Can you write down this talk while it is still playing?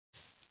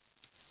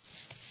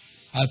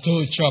I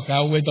told Chuck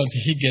I'll wait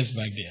until he gets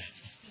back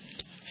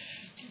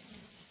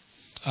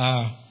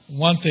there.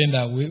 One thing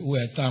that we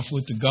are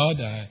thankful to God,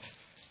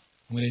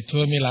 when he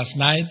told me last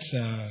night,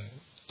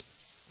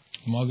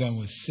 Morgan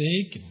was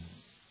sick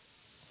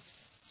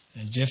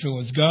and Jeffrey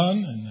was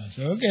gone, and I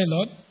said, okay,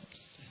 Lord,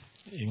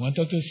 you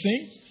wanted to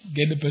sing?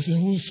 Get the person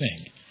who will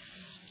sing.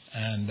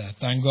 And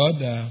thank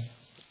God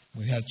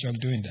we had Chuck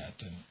doing that.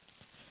 And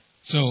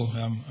so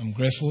I'm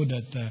grateful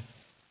that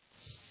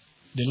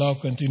the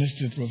Lord continues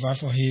to provide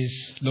for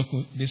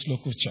this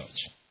local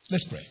church.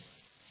 Let's pray.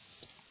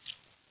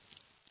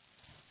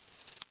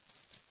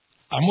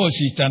 Our most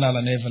eternal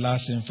and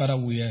everlasting Father,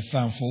 we are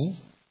thankful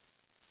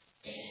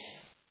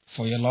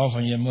for your love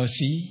and your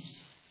mercy.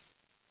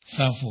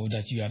 Thankful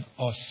that you are an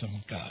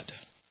awesome God,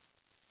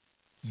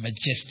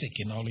 majestic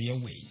in all your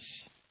ways.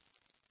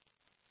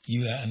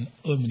 You are an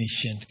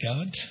omniscient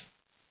God,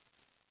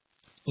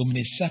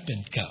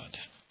 omniscient God.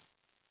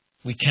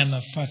 We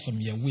cannot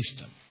fathom your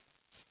wisdom,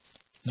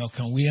 nor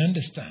can we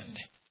understand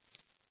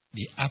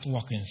the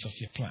outworkings of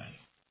your plan.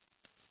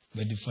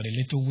 But for the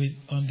little we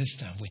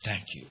understand, we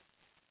thank you.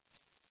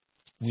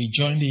 We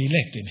join the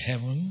elect in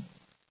heaven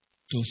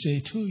to say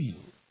to you,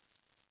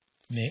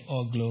 may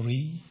all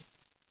glory,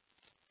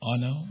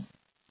 honor,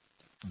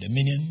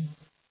 dominion,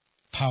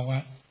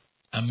 power,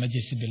 and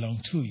majesty belong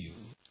to you,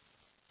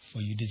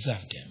 for you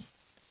deserve them.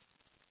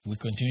 We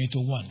continue to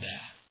wonder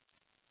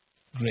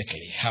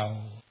greatly how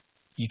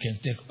you can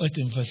take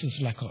earthen vessels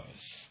like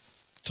us,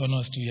 turn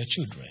us to your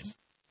children,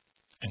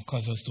 and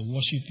cause us to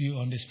worship you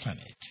on this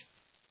planet.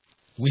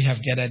 We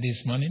have gathered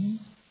this morning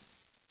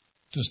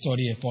to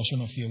study a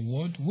portion of your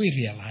word. We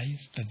realize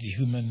that the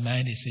human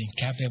mind is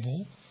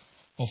incapable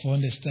of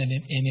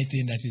understanding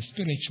anything that is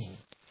spiritual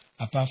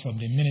apart from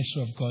the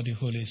ministry of God the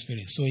Holy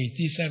Spirit. So it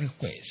is a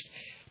request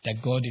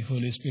that God the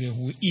Holy Spirit,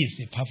 who is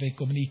the perfect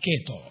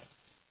communicator,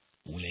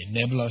 will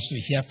enable us to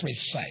hear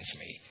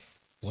precisely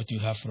what you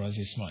have for us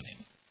this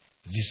morning.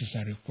 This is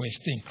a request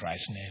in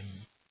Christ's name.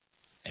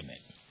 Amen.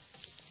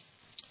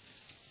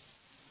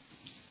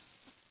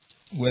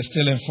 We're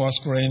still in 1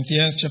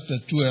 Corinthians chapter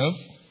 12,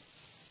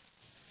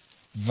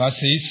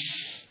 verses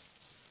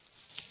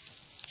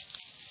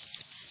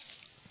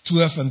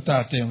 12 and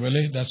 13.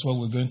 Really, that's what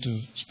we're going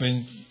to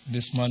spend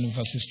this morning,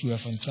 verses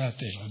 12 and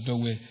 13. Although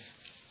we're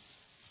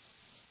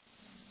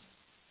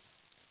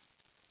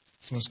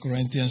 1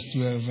 Corinthians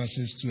 12,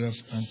 verses 12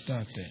 and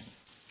 13.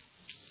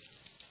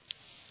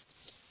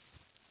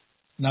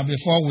 Now,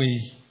 before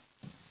we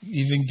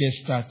even get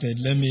started,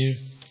 let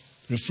me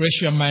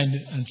refresh your mind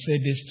and say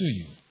this to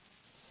you.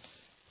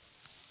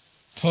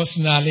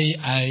 Personally,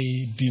 I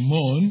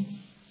bemoan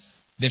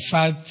the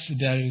fact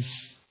there is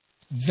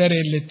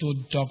very little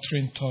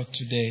doctrine taught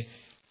today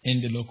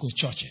in the local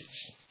churches,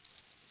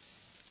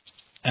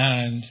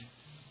 and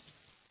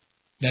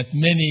that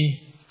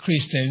many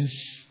Christians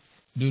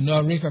do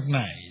not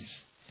recognize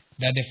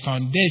that the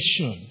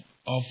foundation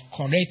of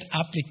correct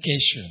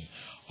application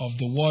of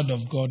the Word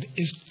of God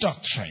is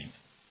doctrine.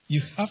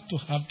 You have to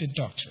have the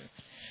doctrine.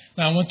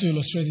 Now, I want to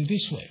illustrate it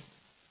this way.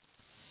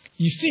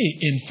 You see,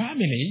 in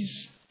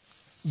families,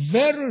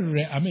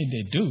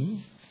 they do.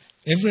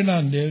 Every now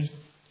and then,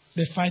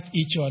 they fight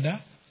each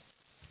other,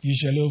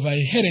 usually over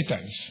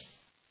inheritance.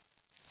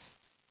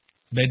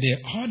 But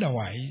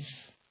otherwise,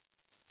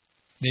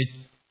 they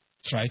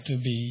try to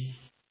be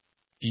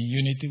in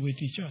unity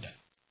with each other.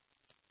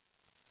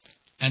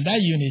 And that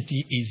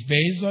unity is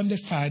based on the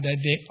fact that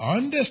they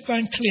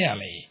understand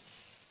clearly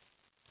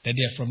that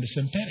they are from the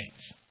same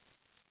parents.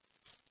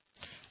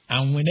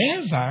 And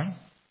whenever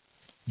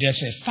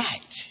there's a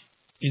fight,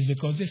 it's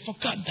because they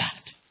forgot that.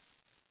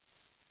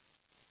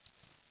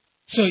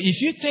 So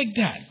if you take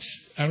that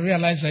and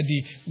realize that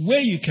the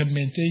way you can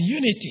maintain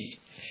unity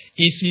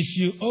is if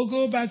you all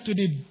go back to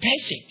the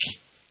basic,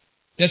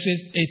 there's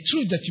a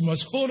truth that you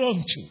must hold on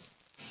to.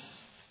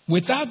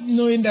 Without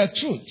knowing that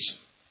truth,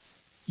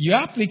 your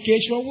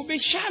application will be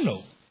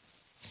shallow.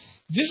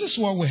 This is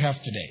what we have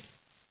today.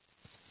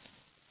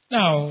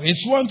 Now,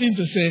 it's one thing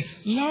to say,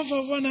 love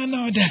of one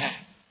another,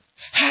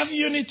 have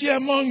unity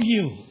among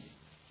you.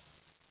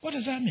 What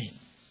does that mean?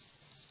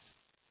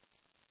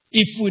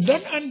 If we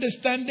don't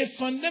understand the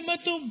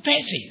fundamental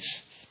basis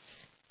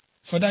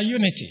for that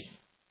unity,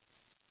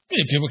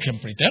 people can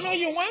pretend all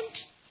you want.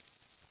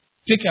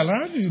 Take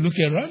around, you look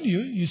around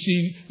you, you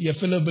see your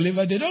fellow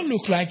believer, they don't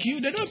look like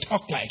you, they don't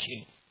talk like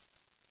you.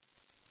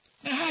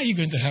 Now, how are you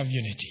going to have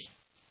unity?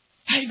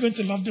 How are you going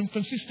to love them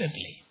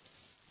consistently?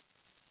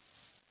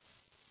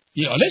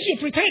 Unless you're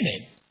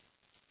pretending.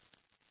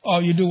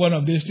 Or you do one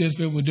of these things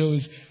people do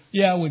is,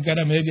 we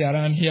gather maybe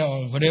around here,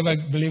 or whatever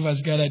believers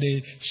gather,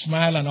 they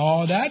smile and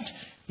all that.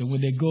 But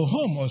when they go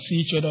home or see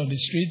each other on the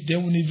street, they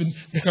won't even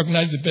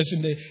recognize the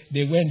person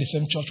they were in the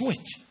same church with.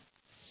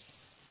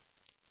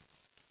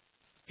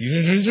 You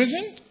know the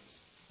reason?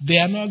 They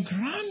are not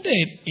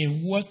grounded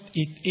in what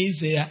it is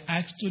they are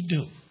asked to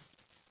do.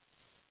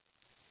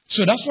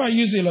 So that's why I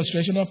use the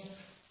illustration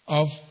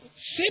of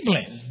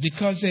siblings,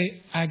 because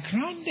they are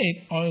grounded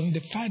on the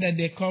fact that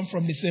they come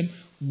from the same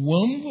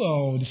womb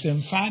or the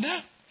same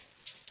father.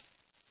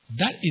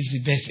 That is the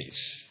basis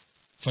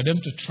for them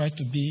to try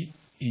to be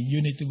in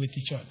unity with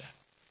each other.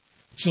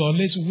 So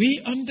unless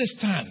we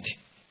understand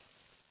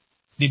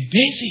the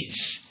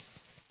basis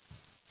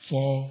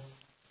for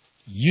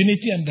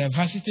unity and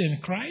diversity in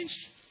Christ,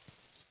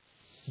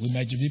 we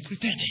might be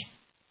pretending.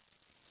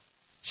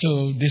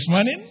 So this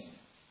morning,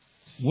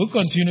 we'll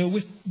continue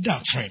with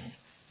doctrine.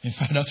 In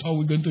fact, that's what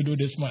we're going to do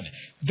this morning.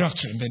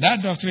 Doctrine. But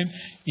that doctrine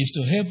is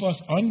to help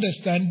us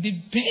understand the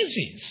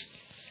basis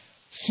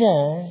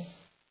for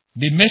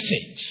the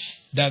message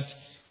that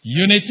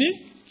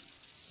unity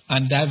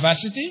and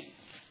diversity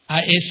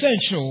are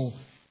essential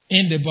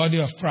in the body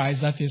of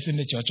Christ, that is in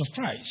the church of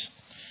Christ.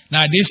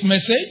 Now, this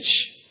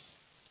message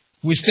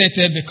we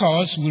stated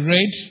because we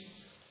read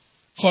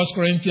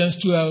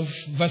 1Corinthians 12,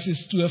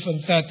 verses 12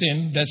 and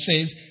 13, that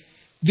says,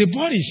 the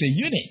body is a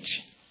unit.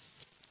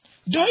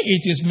 Though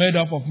it is made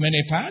up of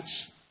many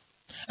parts,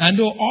 and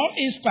though all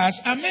its parts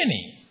are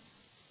many,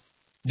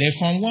 they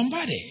form one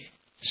body.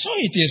 So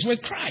it is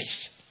with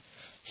Christ.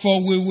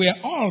 For we were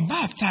all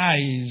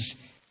baptized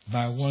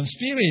by one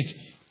Spirit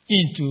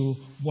into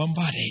one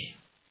body,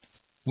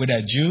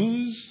 whether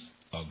Jews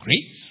or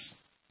Greeks,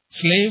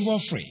 slave or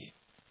free,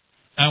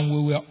 and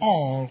we were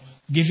all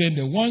given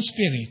the one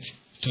Spirit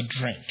to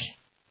drink.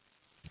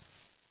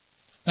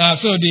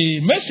 So the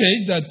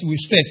message that we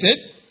stated,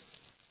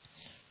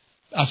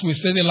 as we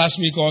stated last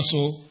week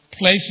also,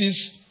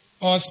 places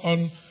us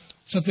on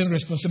certain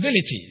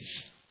responsibilities.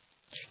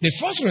 The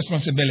first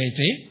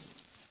responsibility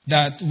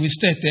that we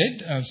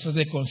stated and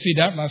started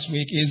considered last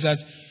week is that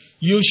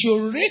you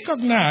should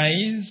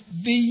recognize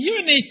the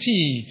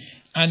unity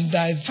and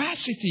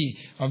diversity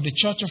of the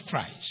church of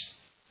Christ.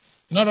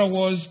 In other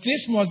words,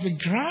 this must be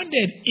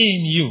grounded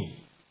in you.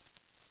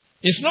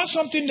 It's not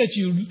something that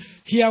you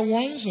hear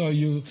once or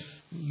you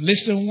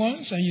listen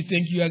once and you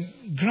think you are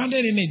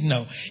grounded in it.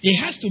 No. It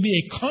has to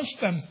be a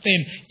constant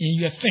thing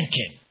in your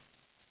thinking.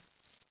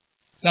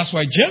 That's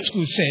why James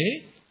could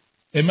say,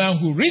 a man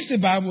who reads the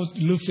Bible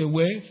looks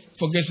away,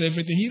 forgets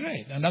everything he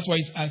read. And that's why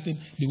he's acting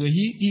the way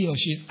he or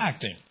she is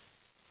acting.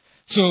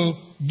 So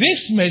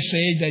this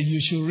message that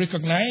you should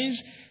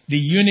recognize the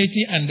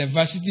unity and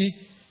diversity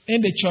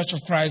in the church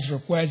of Christ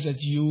requires that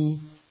you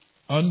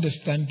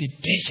understand the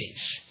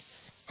basis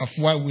of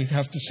why we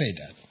have to say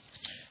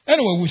that.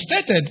 Anyway, we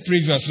stated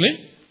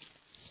previously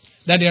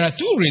that there are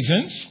two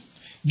reasons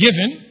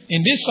given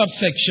in this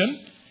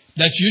subsection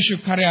that you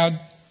should carry out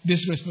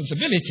this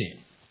responsibility.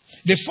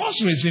 The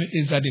first reason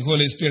is that the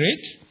Holy Spirit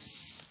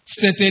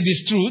stated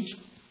this truth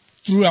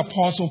through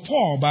Apostle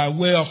Paul by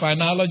way of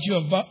analogy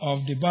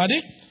of the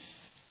body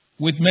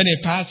with many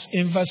parts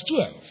in verse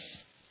 12.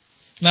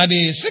 Now,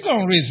 the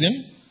second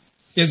reason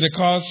is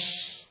because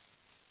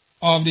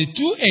of the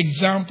two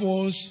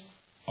examples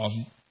of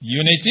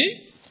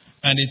unity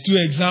and the two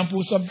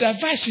examples of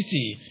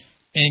diversity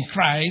in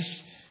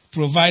Christ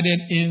provided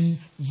in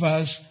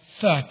verse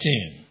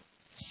 13.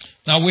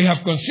 Now, we have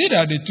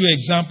considered the two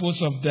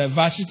examples of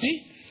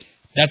diversity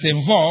that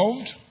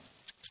involved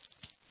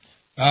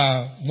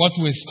what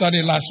we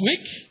studied last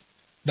week.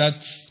 That,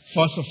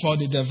 first of all,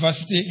 the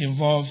diversity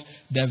involved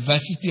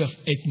diversity of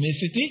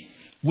ethnicity,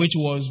 which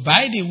was,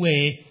 by the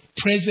way,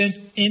 present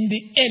in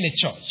the early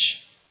church.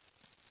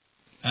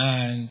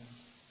 And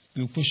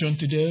we push on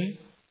today.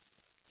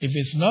 If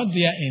it's not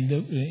there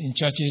in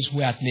churches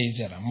where at least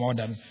there are more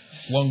than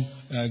one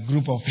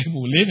group of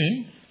people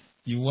living,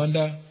 you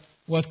wonder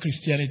what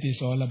Christianity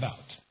is all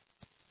about.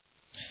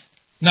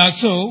 Now,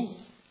 so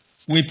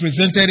we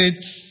presented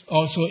it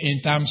also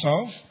in terms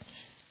of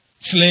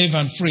slave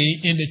and free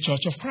in the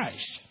church of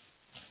Christ,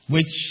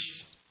 which,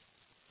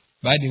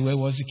 by the way,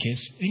 was the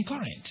case in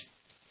Corinth.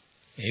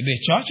 The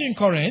church in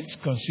Corinth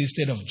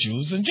consisted of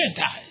Jews and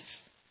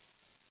Gentiles.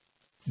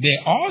 They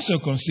also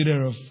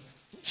considered of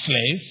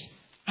slaves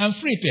and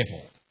free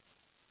people.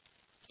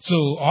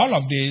 So all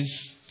of this,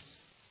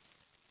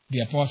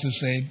 the apostle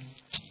said,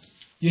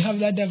 you have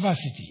that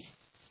diversity,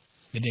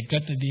 but there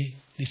got to be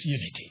this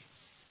unity.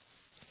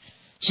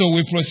 So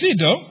we proceed,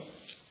 though,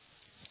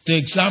 to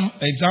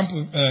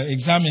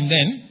examine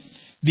then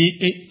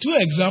the two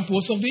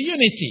examples of the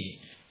unity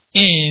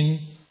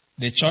in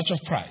the church of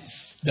Christ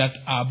that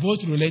are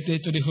both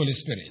related to the Holy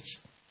Spirit.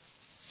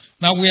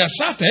 Now, we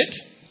asserted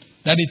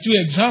that the two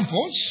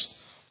examples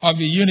of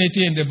the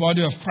unity in the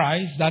body of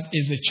Christ, that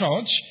is the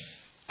church,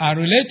 are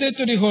related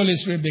to the Holy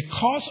Spirit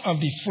because of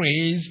the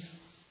phrase,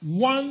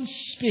 one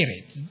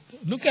Spirit.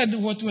 Look at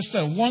what was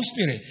said, one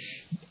Spirit,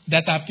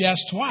 that appears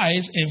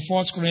twice in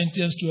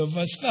 1Corinthians 12,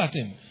 verse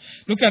 13.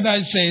 Look at that,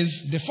 it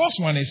says, the first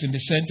one is in the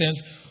sentence,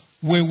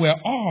 we were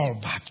all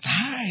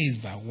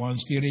baptized by one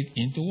Spirit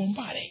into one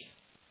body.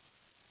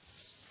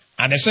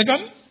 And the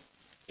second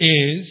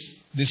is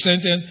the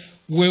sentence,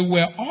 we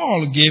were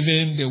all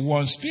given the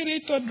one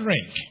Spirit to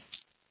drink.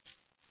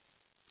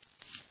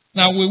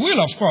 Now, we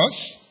will, of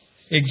course,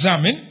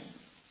 examine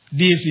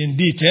these in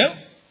detail,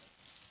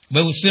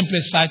 but we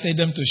simply cited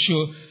them to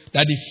show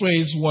that the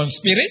phrase one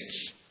Spirit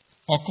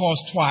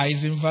occurs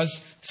twice in verse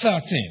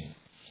 13.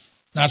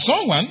 Now,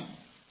 someone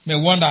may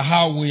wonder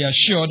how we are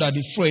sure that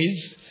the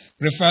phrase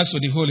refers to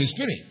the Holy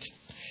Spirit.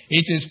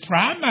 It is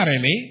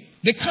primarily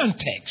the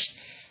context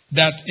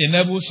that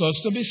enables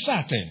us to be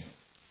certain.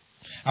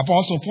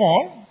 Apostle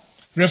Paul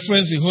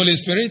referenced the Holy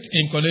Spirit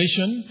in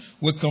connection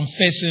with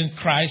confessing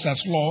Christ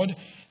as Lord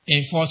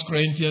in 1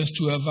 Corinthians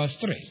 12, verse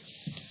 3.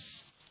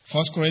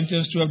 1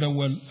 Corinthians 12 that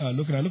we're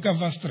looking at. Look at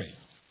verse 3.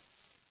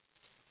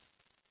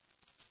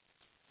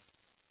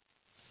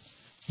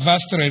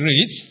 Verse 3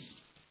 reads,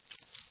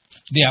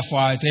 "Therefore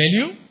I tell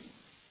you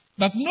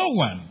that no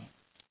one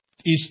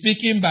is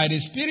speaking by the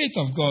Spirit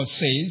of God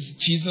says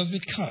Jesus be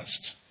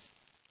cursed.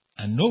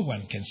 And no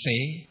one can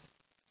say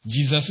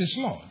Jesus is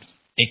Lord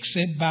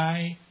except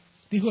by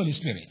the Holy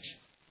Spirit."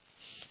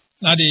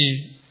 Now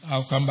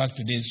I'll come back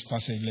to this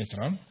passage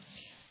later on.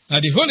 Now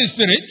the Holy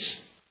Spirit,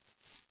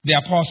 the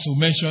apostle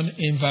mentioned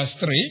in verse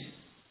 3,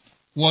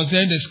 was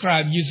then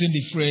described using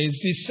the phrase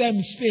the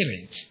same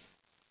Spirit.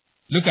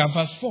 Look at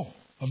verse 4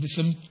 of the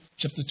same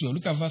chapter 2.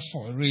 Look at verse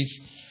 4. It reads,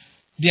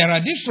 "There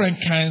are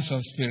different kinds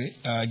of spirit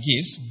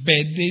gifts,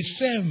 but the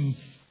same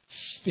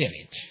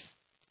Spirit."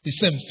 The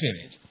same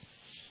Spirit.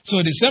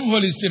 So the same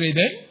Holy Spirit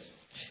then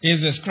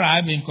is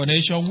described in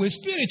connection with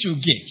spiritual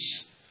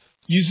gifts,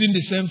 using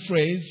the same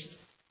phrase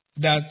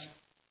that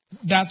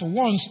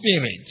one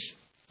Spirit.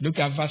 Look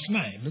at verse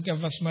 9. Look at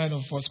verse 9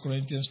 of 1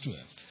 Corinthians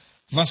 12.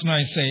 Verse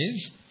 9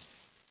 says,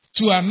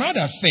 "To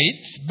another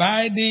faith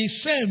by the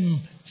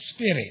same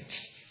Spirit,"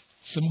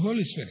 same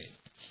Holy Spirit.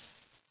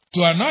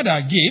 "To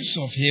another gifts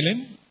of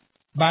healing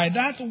by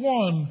that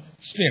one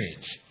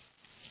Spirit."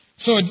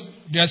 So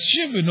there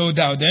should be no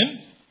doubt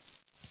then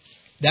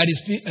that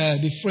is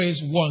the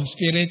phrase "one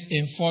Spirit"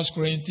 in 1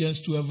 Corinthians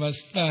 12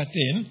 verse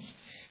 13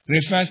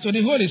 refers to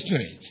the Holy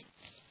Spirit.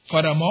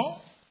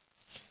 Furthermore,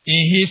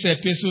 in his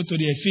epistle to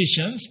the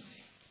Ephesians,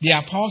 the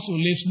apostle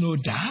leaves no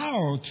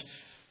doubt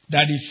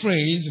that the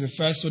phrase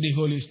refers to the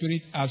Holy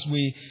Spirit, as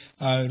we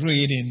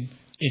read in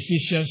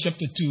Ephesians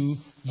chapter 2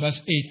 verse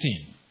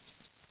 18.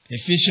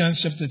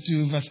 Ephesians chapter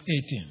 2 verse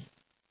 18.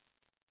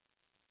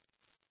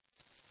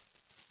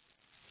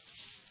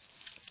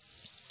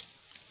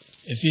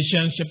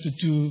 Ephesians chapter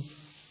 2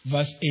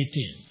 verse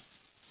 18.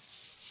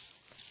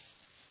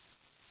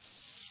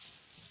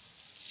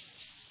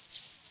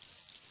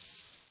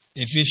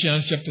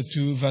 Ephesians chapter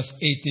 2 verse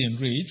 18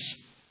 reads,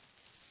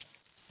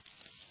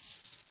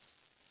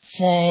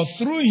 "For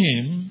through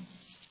him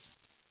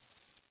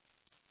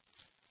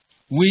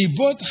we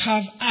both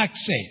have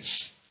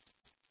access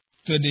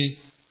to the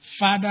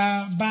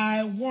Father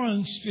by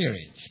one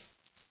Spirit."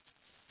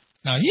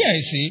 Now here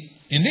you see,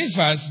 in this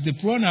verse, the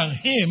pronoun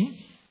him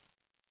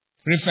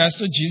refers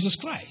to Jesus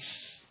Christ,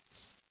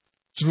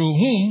 through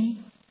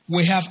whom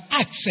we have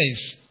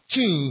access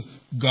to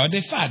God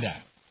the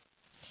Father.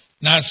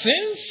 Now,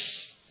 since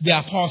the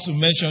apostle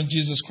mentioned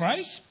Jesus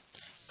Christ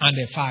and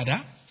the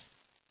Father,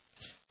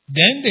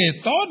 then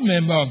the third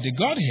member of the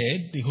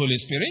Godhead, the Holy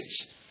Spirit,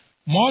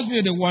 must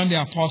be the one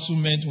the apostle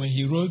meant when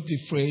he wrote the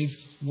phrase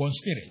 "one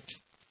Spirit."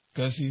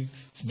 Because he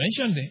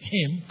mentioned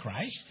him,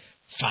 Christ,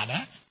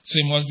 Father, so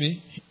it must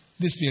be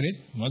the Spirit,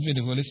 must be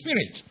the Holy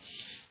Spirit.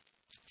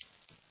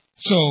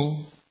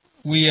 So,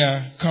 we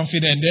are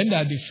confident then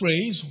that the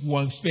phrase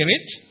 "one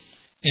Spirit"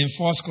 in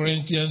 1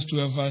 Corinthians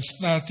 12 verse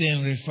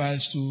 13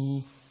 refers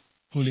to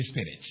Holy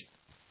Spirit.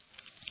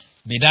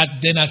 Be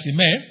that then as it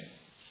may,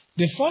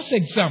 the first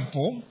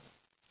example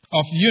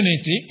of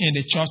unity in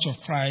the Church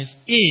of Christ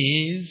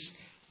is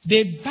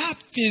the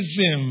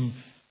baptism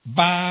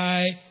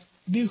by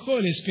the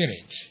Holy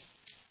Spirit.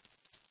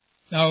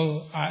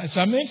 Now, as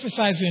I'm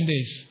emphasizing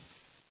this,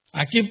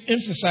 I keep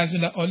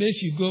emphasizing that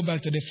unless you go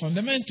back to the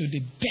fundamental,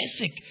 the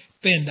basic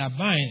thing that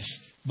binds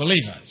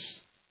believers,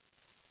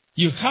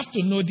 you have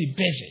to know the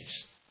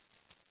basics.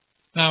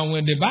 Now,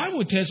 when the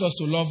Bible tells us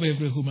to love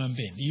every human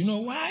being, do you know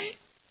why?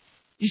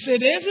 It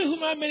said every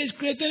human being is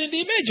created in the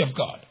image of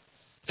God.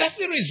 That's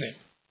the reason.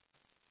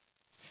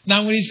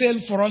 Now, when he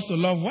said for us to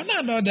love one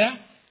another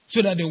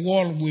so that the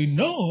world will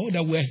know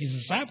that we are his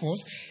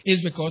disciples,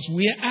 is because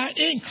we are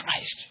in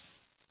Christ.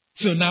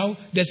 So now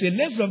there's a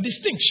level of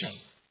distinction.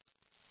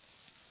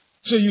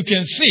 So you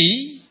can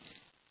see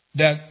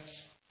that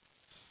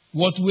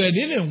what we're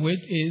dealing with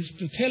is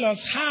to tell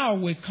us how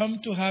we come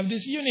to have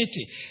this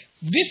unity.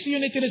 This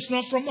unity is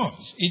not from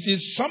us. It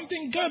is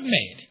something God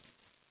made.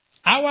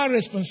 Our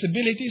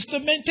responsibility is to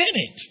maintain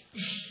it,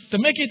 to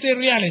make it a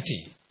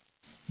reality.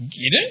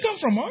 It didn't come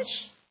from us.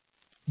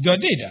 God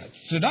did that.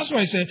 So that's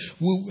why I say,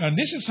 and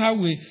this is how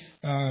we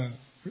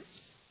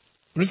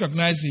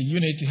recognize the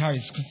unity, how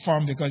it's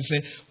formed, because it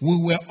says, we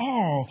were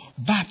all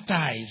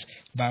baptized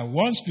by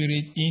one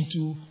Spirit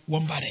into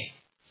one body.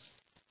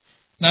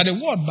 Now, the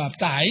word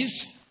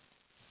baptized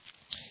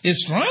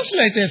is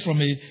translated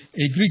from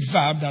a Greek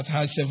verb that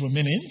has several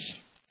meanings.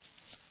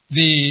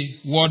 The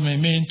word may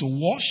mean to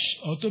wash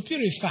or to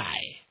purify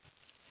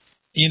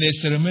in a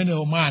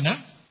ceremonial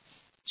manner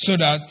so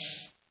that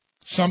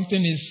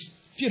something is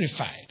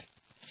purified.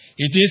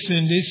 It is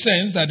in this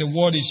sense that the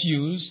word is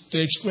used to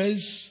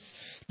express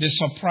the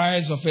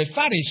surprise of a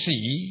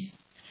Pharisee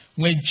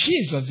when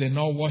Jesus did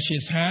not wash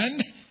his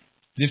hand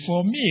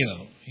before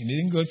meal. He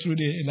didn't go through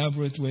the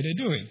elaborate way they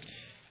do it.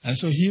 And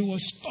so he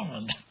was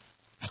stoned,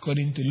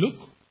 according to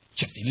Luke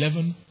chapter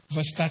 11,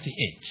 verse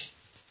 38.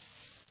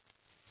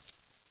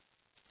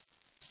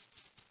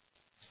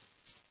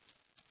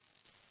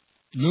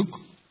 Luke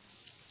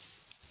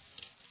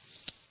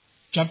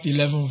chapter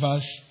 11,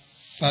 verse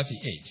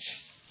 38.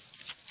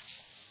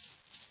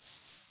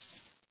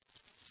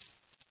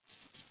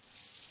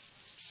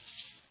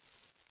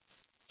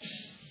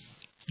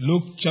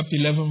 Luke chapter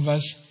 11,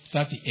 verse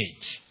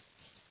 38.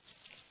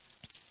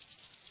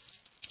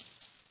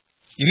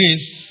 It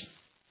is,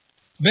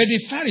 but the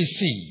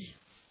Pharisee,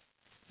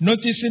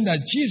 noticing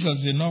that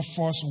Jesus did not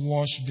first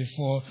wash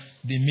before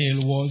the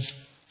meal, was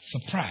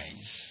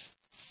surprised.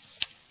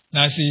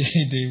 Now,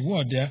 see, the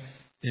word there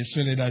is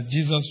really that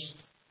Jesus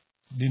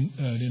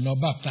did not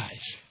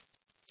baptize.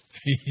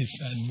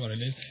 More or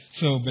less.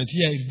 So, but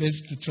here it's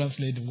best to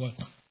translate the word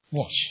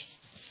wash.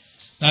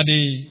 Now,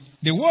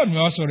 the word may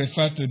also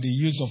refer to the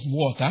use of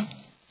water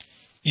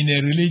in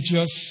a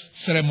religious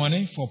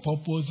ceremony for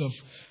purpose of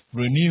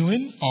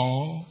renewing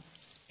or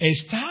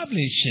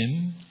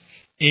establishing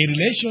a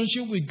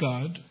relationship with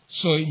God.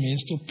 So it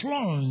means to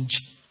plunge,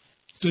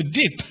 to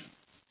dip,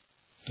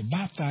 to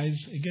baptize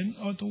again,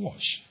 or to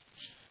wash.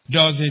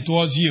 Thus it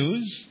was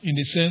used in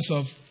the sense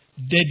of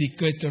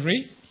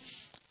dedicatory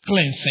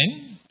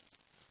cleansing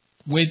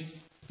with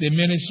the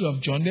ministry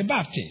of John the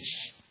Baptist,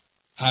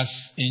 as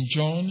in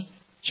John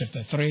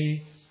chapter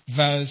 3,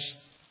 verse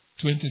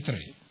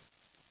 23.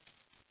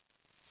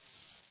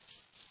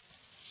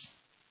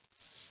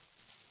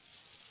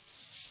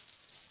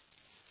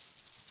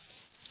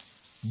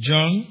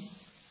 John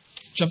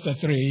chapter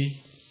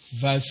 3,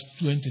 verse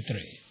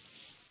 23.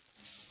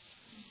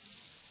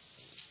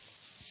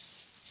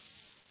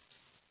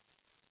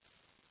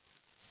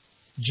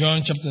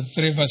 John chapter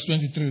 3, verse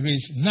 23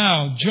 reads,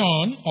 Now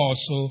John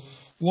also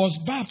was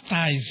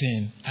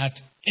baptizing at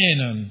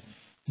Enon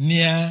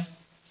near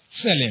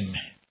Salem,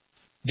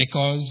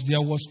 because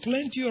there was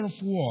plenty of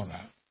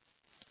water,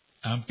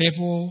 and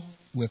people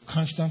were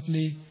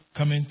constantly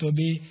coming to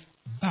be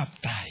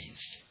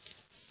baptized.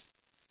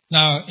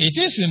 Now, it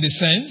is in this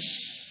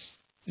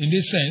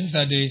sense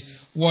that the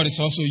word is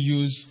also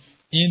used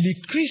in the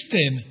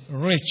Christian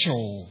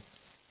ritual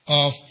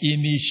of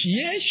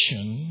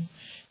initiation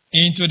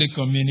into the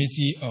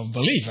community of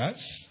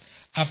believers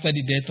after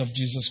the death of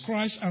Jesus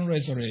Christ and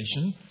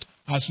resurrection,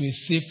 as we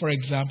see, for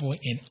example,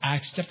 in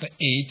Acts chapter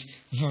 8,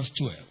 verse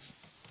 12.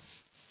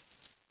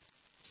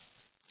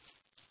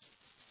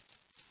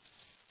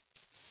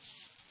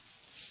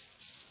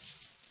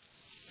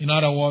 In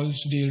other words,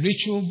 the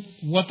ritual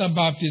water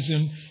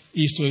baptism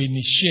is to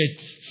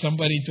initiate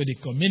somebody into the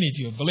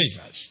community of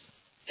believers.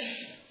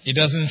 It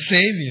doesn't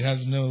save, it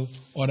has no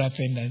other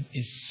thing than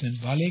it's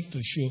symbolic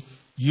to show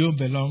you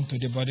belong to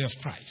the body of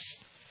Christ.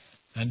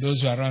 And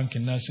those who are around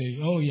cannot say,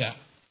 oh yeah,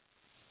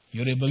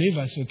 you're a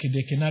believer, so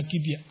they cannot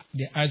keep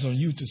their eyes on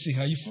you to see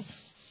how you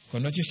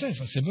conduct yourself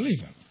as a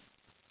believer.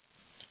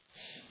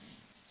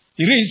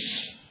 It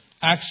is,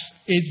 Acts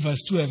 8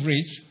 verse 12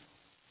 reads,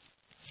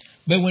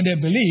 But when they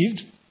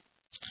believed,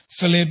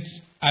 Philip,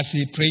 as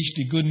he preached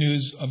the good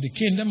news of the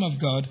kingdom of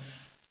God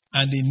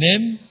and the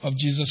name of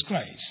Jesus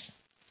Christ,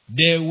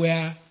 they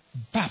were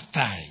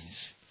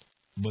baptized,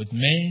 both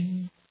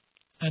men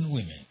and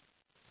women.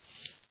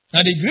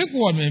 Now, the Greek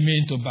word may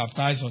mean to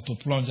baptize or to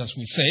plunge, as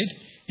we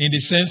said, in the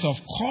sense of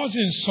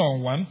causing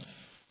someone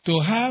to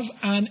have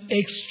an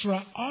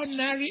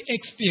extraordinary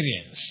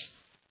experience.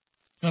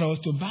 In other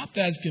words, to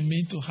baptize can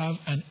mean to have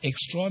an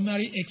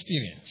extraordinary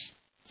experience.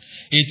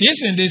 It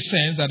is in this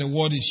sense that the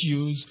word is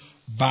used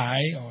by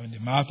or in the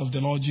mouth of the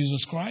Lord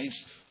Jesus Christ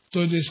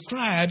to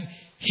describe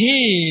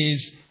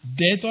his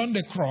death on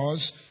the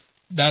cross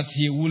that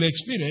he will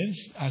experience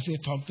as he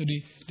talked to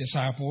the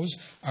disciples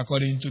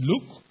according to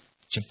Luke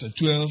chapter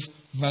 12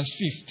 verse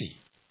 50.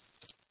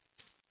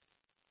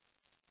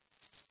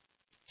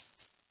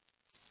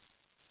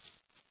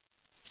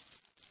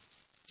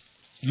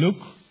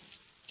 Luke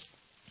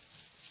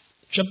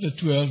chapter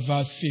 12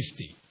 verse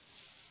 50.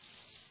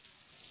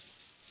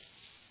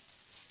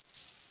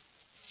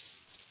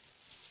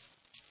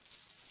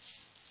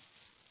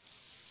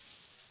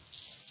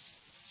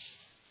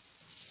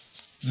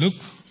 Luke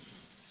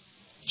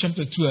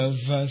chapter 12,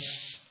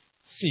 verse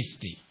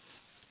 50.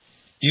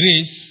 It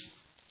is,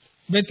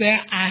 But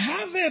I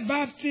have a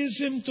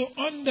baptism to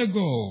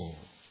undergo,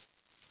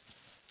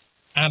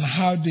 and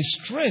how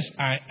distressed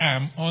I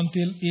am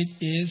until it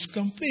is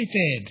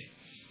completed.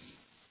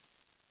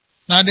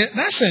 Now,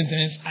 that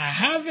sentence, I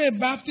have a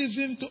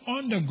baptism to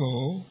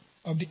undergo,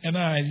 of the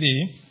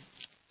NIV,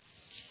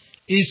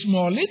 is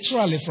more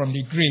literally from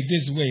the Greek.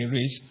 This way it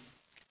reads,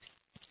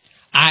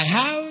 I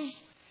have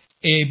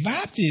a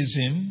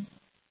baptism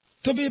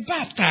to be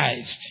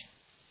baptized.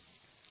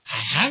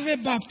 I have a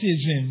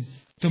baptism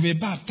to be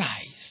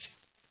baptized,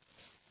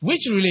 which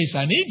really is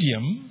an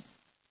idiom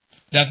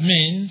that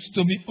means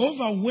to be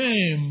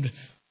overwhelmed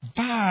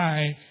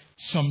by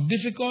some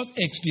difficult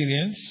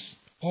experience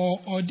or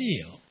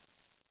ordeal.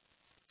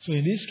 So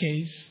in this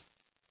case,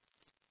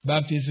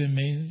 baptism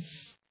means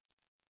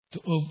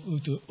to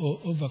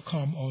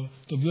overcome or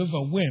to be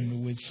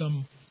overwhelmed with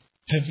some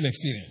painful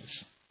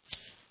experience.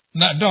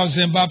 Now,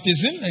 doesn't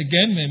baptism,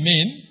 again, may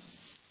mean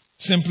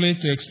simply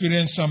to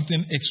experience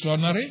something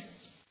extraordinary,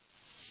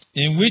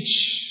 in which,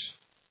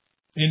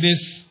 in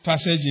this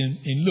passage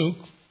in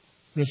Luke,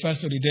 refers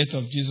to the death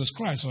of Jesus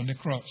Christ on the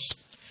cross.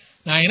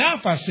 Now, in our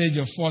passage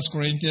of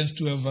 1Corinthians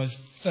 12, verse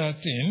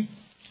 13,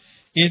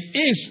 it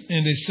is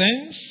in the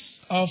sense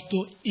of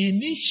to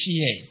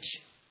initiate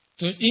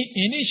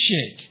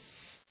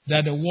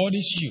that the word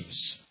is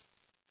used.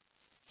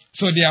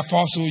 So the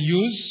apostle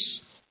used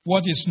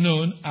what is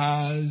known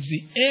as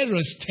the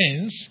aorist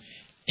tense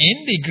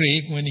in the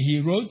Greek when he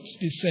wrote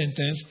the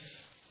sentence,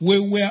 "We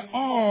were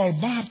all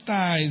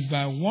baptized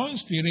by one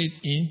Spirit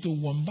into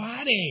one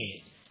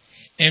body,"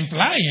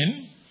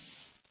 implying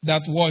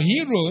that what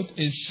he wrote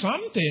is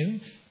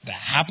something that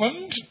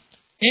happened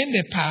in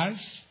the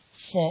past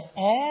for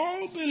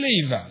all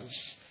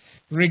believers,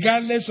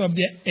 regardless of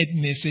their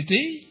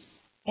ethnicity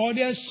or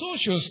their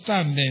social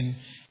standing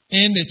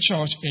in the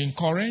church in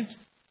Corinth,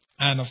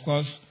 and of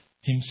course,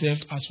 himself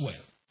as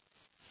well.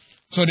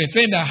 So the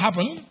thing that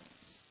happened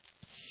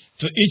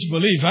to each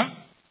believer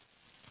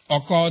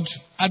occurred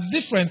at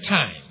different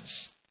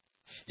times.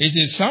 It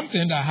is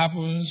something that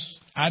happens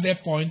at the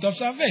point of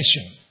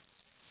salvation.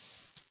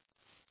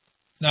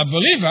 Now,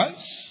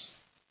 believers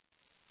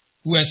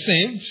were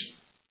saved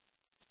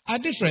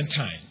at different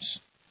times.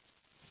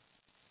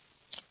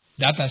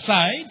 That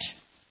aside,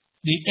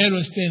 the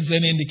aorist tense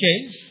then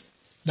indicates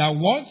that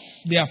what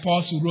the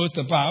apostle wrote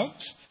about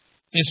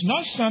is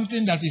not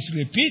something that is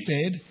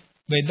repeated,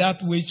 but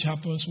that which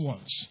happens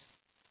once.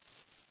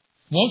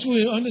 Once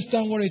we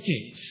understand what it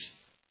is,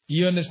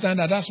 you understand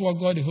that that's what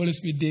God the Holy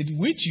Spirit did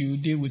with you,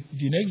 did with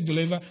the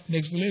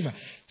next believer.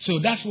 So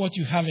that's what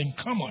you have in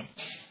common.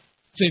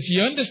 So if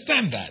you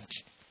understand that,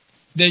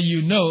 then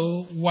you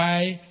know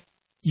why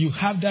you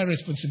have that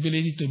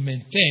responsibility to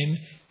maintain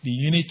the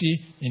unity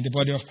in the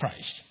body of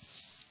Christ.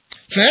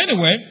 So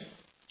anyway,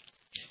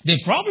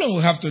 the problem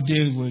we have to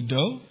deal with,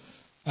 though,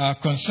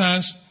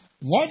 concerns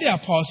what the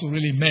apostle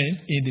really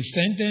meant in the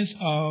sentence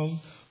of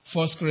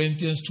 1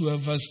 Corinthians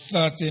 12, verse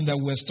 13 that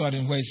we're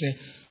studying, where he said,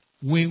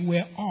 "We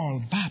were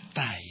all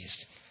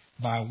baptized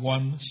by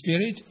one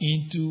Spirit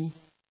into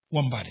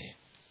one body."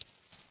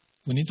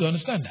 We need to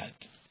understand that.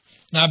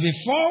 Now,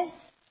 before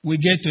we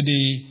get to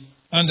the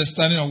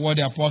understanding of what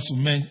the apostle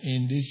meant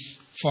in this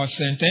first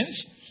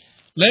sentence,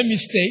 let me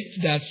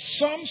state that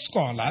some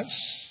scholars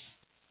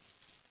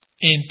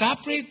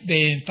interpret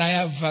the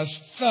entire verse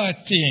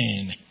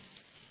 13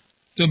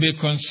 to be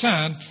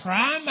concerned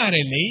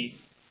primarily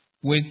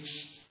with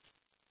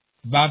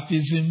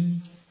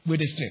baptism with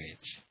the Spirit.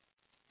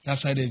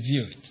 That's how they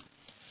view it.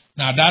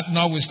 Now, that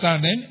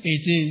notwithstanding,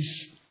 it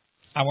is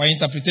our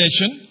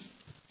interpretation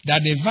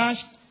that the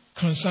verse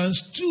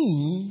concerns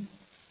two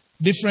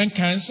different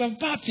kinds of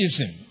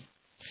baptism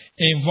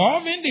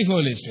involving the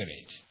Holy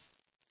Spirit.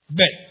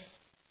 But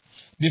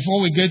before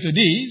we get to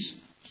these,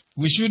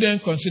 we should then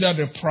consider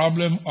the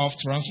problem of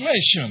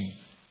translation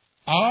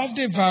of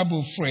the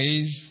verbal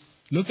phrase.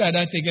 Look at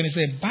that again. It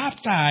says,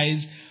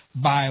 "baptized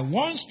by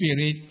one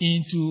Spirit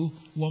into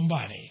one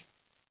body."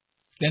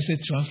 That's a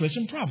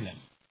translation problem.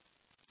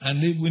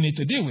 And we need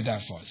to deal with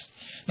that first.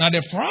 Now,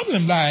 the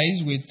problem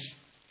lies with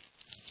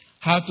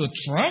how to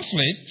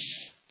translate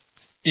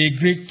a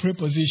Greek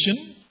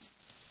preposition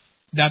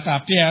that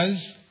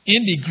appears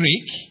in the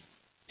Greek,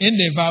 in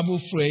the verbal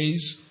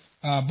phrase,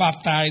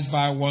 baptized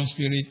by one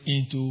Spirit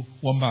into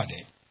one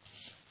body.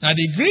 Now,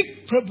 the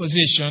Greek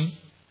preposition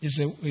is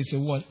a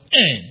word,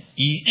 en,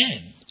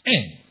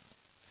 en.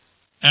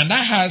 And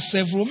that has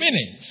several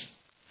meanings.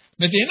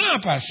 But in our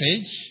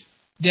passage,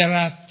 there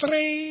are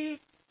three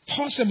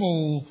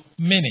possible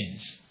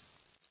meanings,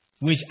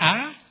 which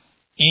are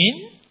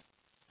in,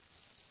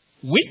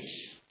 with,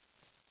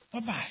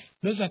 or by.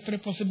 Those are three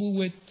possible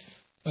ways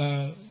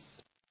to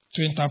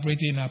interpret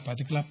in a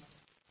particular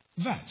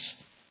verse.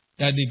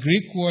 That the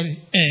Greek word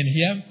 "en"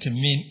 here can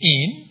mean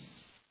in,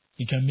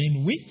 it can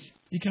mean with,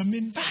 it can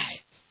mean by.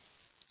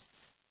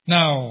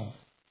 Now,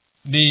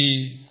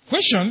 the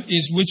question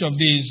is which of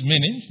these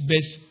meanings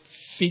best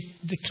fit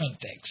the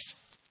context.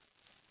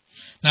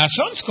 Now,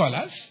 some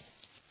scholars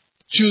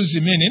choose the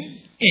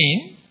meaning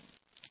 "in"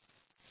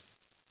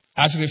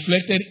 as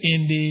reflected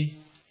in the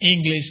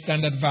English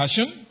Standard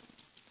Version,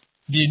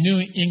 the New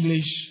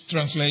English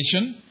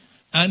Translation,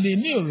 and the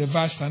New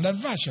Revised Standard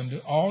Version. They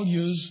all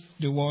use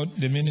the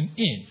meaning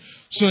 "in."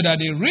 So that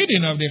the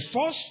reading of the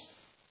first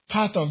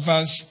part of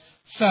verse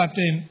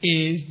 13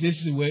 is, this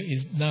is where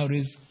is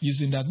nowadays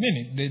using that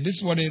meaning. This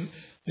is what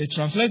they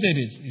translated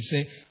it. It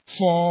says,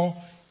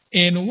 "For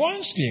in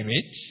one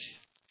Spirit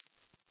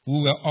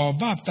we were all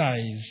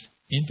baptized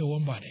into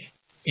one body."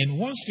 In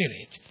one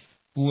Spirit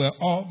we were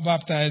all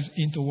baptized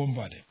into one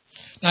body.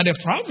 Now, the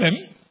problem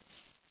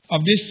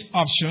of this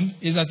option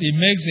is that it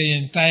makes the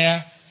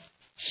entire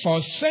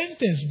first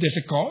sentence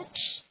difficult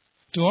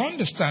to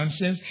understand,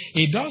 since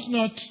it does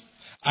not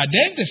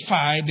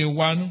identify the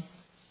one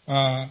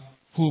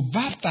who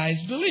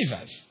baptized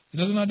believers. It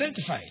doesn't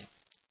identify it.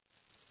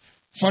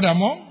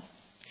 Furthermore,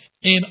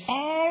 in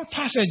all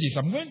passages,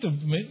 we're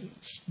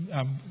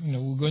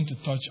going to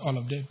touch all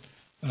of them,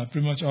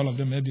 pretty much all of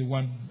them. Maybe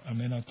one I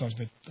may not touch,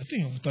 but I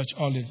think we'll touch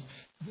all the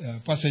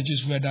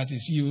passages where that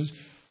is used.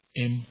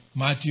 In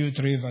Matthew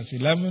 3 verse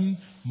 11,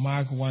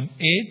 Mark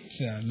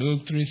 1:8,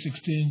 Luke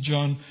 3:16,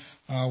 John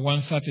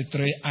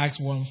 1:33, Acts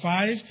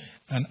 1:5,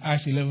 and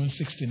Acts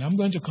 11:16. I'm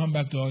going to come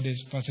back to all these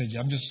passages.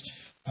 I'm just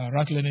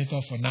rattling it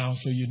off for now,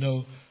 so you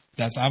know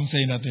that I'm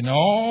saying that in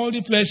all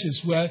the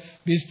places where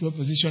this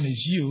proposition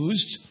is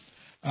used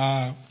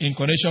in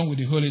connection with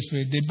the Holy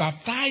Spirit, the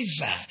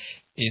baptizer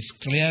is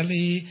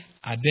clearly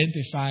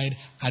identified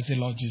as the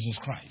Lord Jesus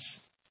Christ.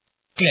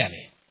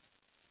 Clearly.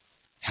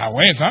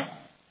 However,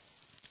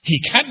 he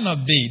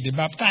cannot be the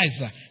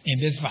baptizer in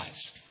this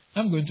verse.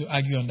 I'm going to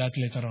argue on that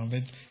later on,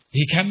 but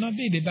he cannot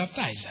be the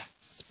baptizer.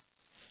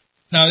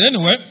 Now,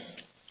 anyway,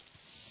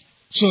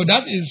 so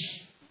that is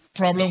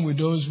problem with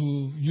those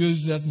who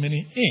use that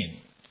meaning in.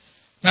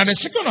 Now, the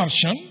second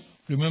option,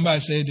 remember I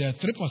said there are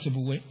three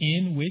possible ways: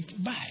 in,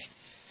 with, by.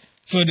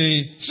 So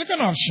the second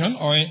option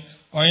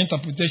or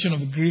interpretation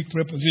of the Greek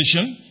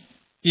preposition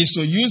is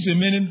to use the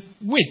meaning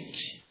with,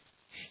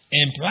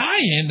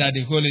 implying that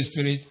the Holy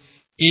Spirit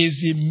is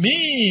the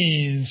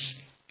means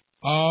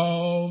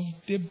of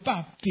the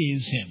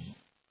baptism.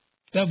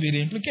 That will be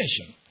the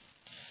implication.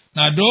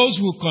 Now, those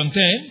who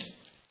contend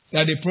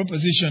that the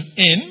preposition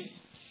in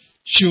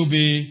should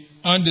be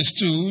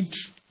understood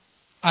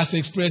as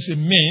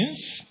expressing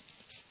means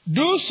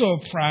do so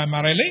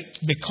primarily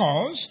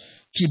because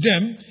to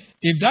them,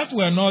 if that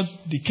were not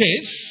the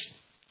case,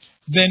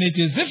 then it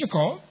is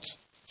difficult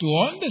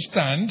to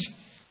understand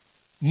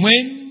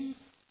when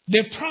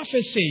the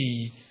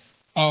prophecy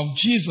of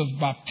Jesus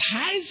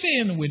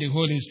baptizing with the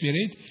Holy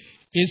Spirit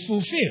is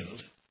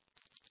fulfilled.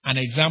 An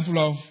example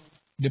of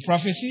the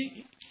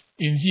prophecy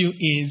in view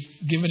is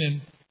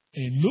given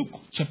in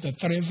Luke chapter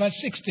 3 verse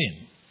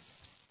 16.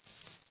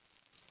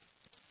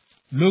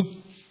 Luke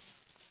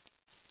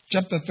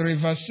chapter 3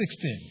 verse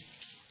 16.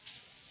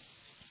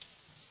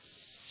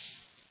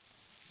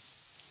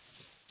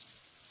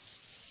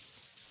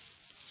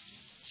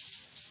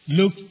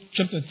 Luke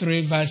chapter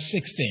 3 verse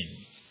 16.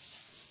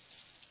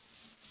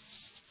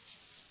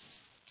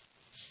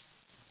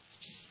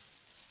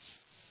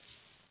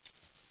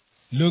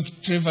 Luke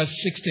 3 verse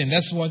 16.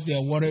 That's what they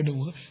are worried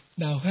about.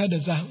 Now, how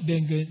does that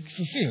then get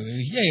fulfilled?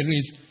 Here it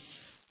reads,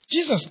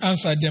 Jesus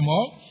answered them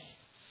all.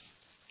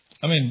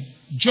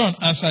 John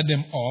answered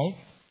them all.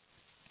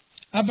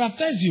 I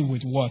baptize you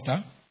with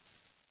water,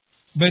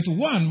 but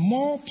one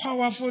more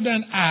powerful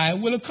than I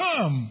will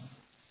come,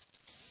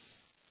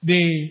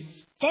 the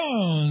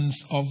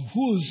thorns of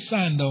whose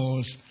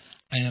sandals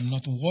I am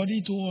not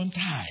worthy to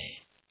untie.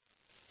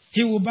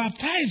 He will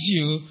baptize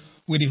you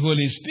with the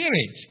Holy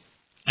Spirit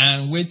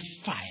and with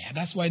fire.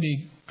 That's why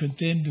they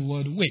contain the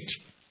word with.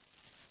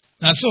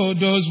 Now, so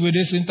those with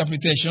this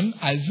interpretation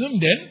assume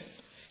then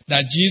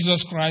that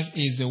Jesus Christ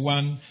is the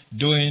one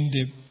doing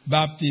the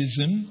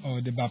baptism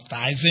or the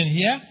baptizing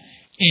here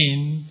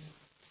in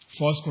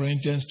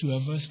 1Corinthians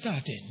 12 verse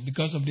 13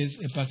 because of this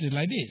a passage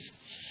like this.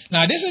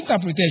 Now, this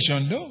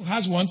interpretation, though,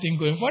 has one thing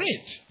going for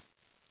it,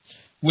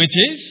 which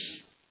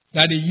is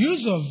that the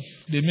use of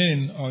the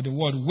meaning or the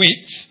word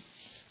with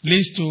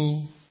leads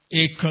to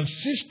a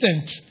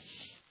consistent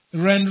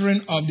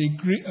rendering of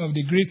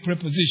the Greek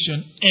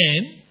preposition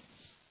in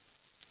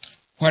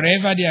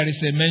wherever there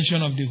is a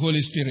mention of the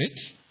Holy Spirit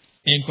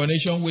in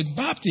connection with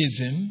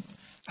baptism,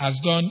 as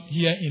done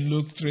here in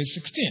Luke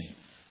 3:16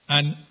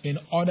 and in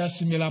other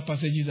similar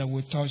passages that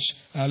we'll touch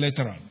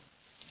later on.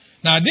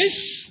 Now,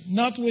 this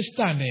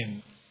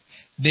notwithstanding,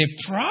 the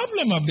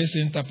problem of this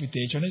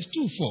interpretation is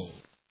twofold.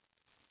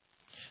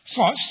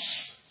 First,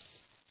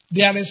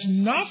 there is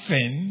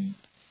nothing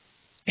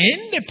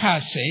in the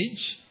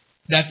passage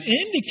that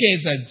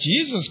indicates that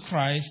Jesus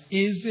Christ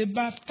is the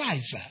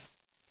baptizer.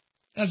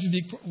 That's the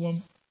big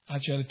one,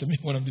 actually, to me,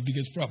 one of the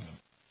biggest problems.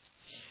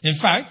 In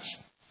fact,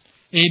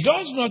 it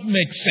does not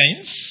make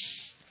sense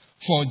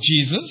for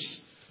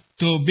Jesus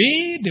to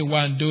be the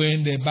one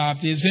doing the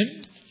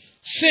baptism,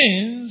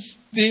 since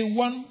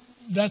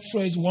that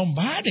phrase one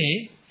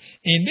body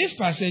in this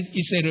passage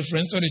is a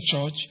reference to the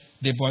church,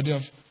 the body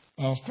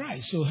of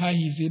Christ. So how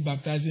is he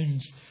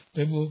baptizing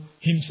people,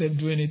 himself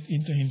doing it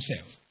into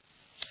himself?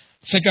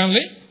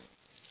 Secondly,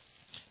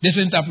 this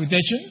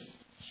interpretation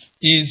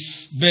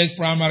is based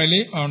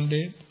primarily on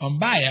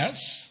bias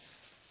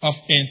of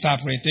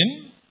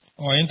interpretation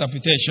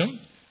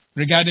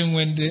regarding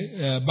when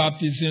the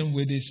baptism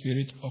with the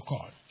Spirit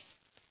occurred.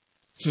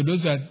 So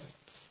those are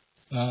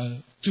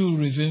two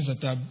reasons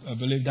that I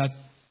believe that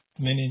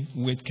meaning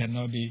with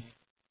cannot be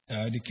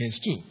the case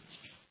too.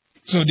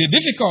 So the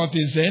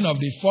difficulties then of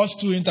the first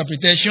two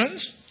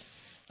interpretations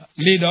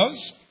lead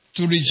us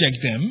to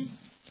reject them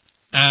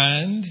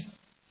and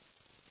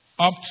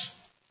opt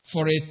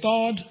for a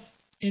third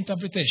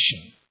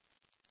interpretation.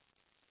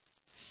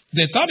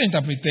 The third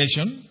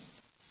interpretation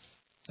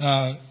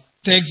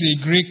takes the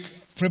Greek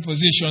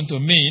preposition to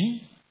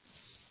mean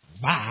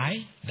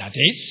by, that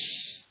is,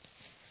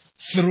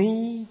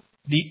 through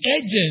the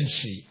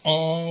agency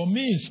or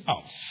means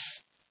of.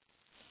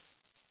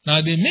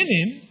 Now, the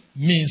meaning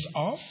means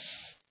of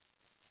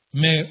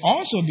may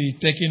also be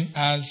taken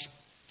as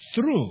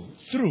through,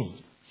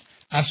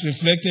 as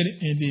reflected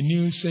in the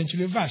New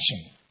Century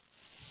Version.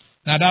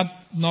 Now, that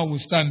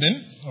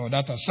notwithstanding, or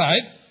that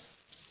aside,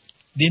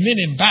 the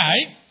meaning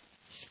by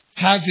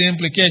has the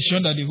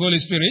implication that the Holy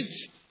Spirit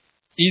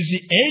is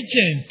the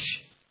agent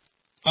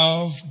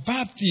of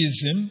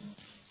baptism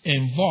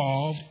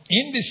involved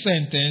in the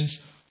sentence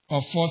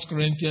of 1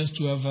 Corinthians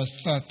 12, verse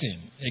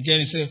 13.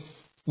 Again, it says,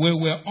 we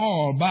were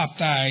all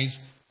baptized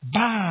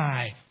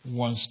by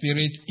one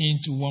Spirit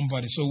into one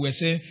body. So we're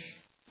saying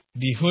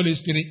the Holy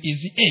Spirit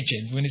is the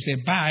agent when it says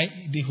by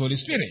the Holy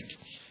Spirit.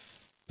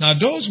 Now,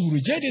 those who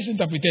reject this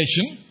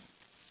interpretation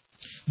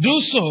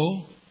do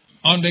so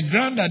on the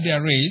ground that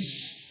there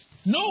is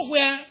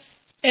nowhere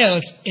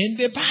else in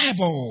the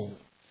Bible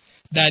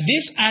that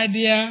this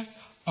idea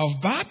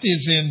of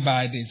baptism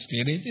by the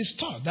Spirit is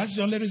taught. That's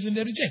the only reason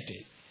they reject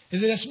it.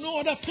 Is that there's no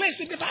other place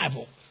in the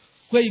Bible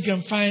where you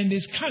can find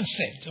this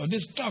concept or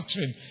this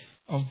doctrine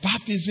of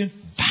baptism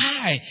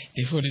by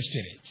the Holy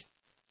Spirit.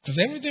 Because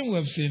everything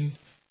we've seen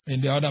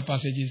in the other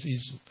passages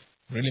is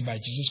really by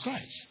Jesus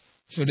Christ.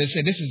 So they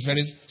say this is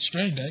very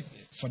strange.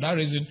 For that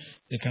reason,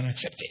 they can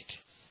accept it.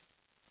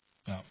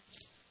 Now,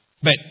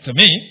 but to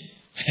me,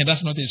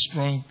 that's not a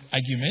strong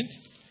argument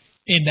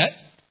in that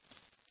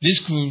this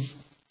could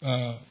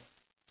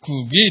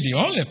be the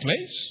only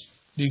place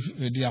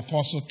the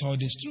apostle taught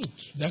this truth.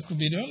 That could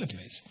be the only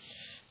place.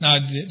 Now,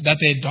 that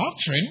a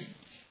doctrine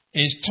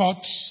is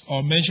taught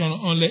or mentioned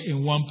only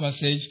in one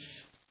passage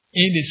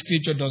in the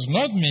scripture does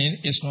not mean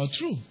it's not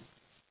true.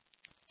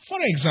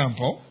 For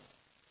example,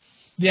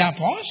 the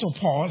apostle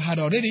Paul had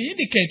already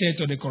indicated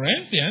to the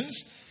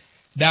Corinthians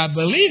that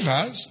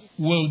believers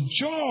will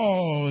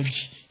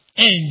judge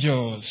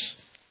angels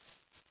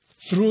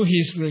through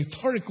his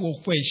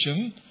rhetorical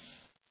question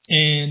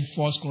in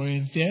 1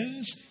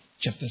 Corinthians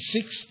chapter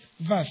 6,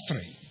 verse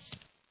 3.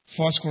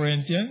 1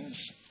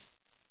 Corinthians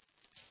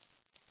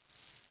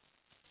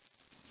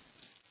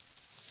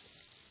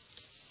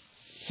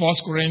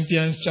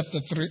chapter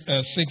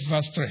 6,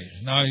 verse 3.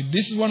 Now,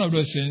 this is one of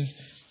those things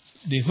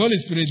the Holy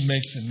Spirit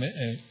makes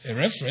a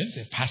reference,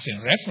 a passing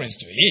reference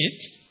to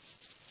it,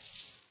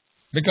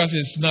 because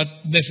it's not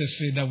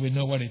necessary that we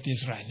know what it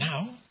is right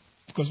now,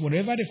 because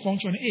whatever the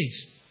function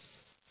is,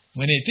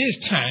 when it is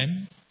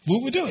time, we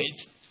will do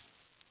it.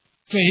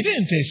 So he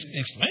didn't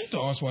explain to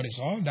us what it's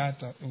all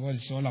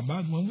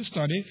about. When we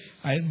studied,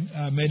 I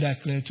made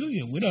that clear to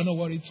you. We don't know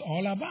what it's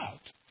all about.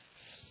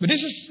 But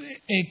this is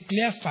a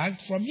clear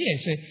fact from here.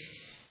 It says,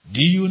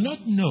 do you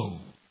not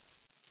know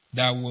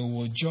that we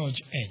will judge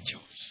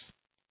angels?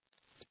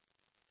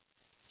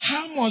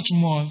 How much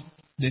more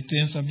the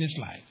things of this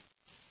life?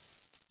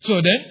 So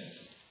then,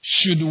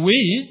 should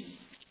we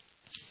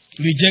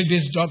reject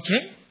this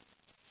doctrine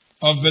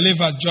of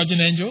believers judging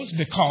angels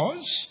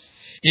because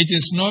it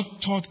is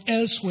not taught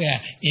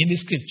elsewhere in the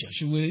scripture?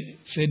 Should we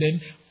say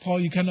then, Paul,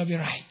 you cannot be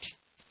right.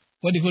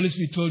 What the Holy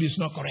Spirit told you is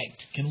not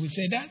correct. Can we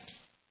say that?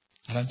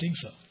 I don't think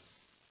so.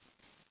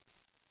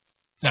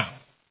 Now,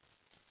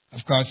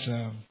 of course,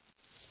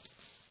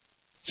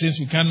 since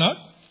we cannot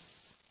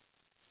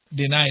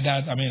deny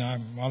that,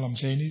 all I'm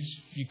saying is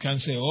you can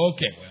say,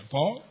 okay, well,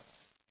 Paul,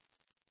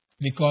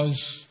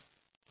 because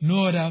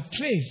no other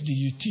place did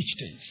you teach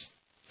this,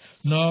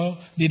 nor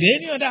did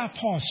any other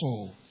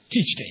apostle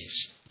teach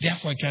this.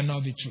 Therefore, it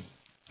cannot be true.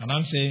 And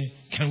I'm saying,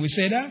 can we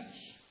say that?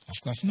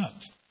 Of course not.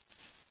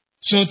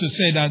 So to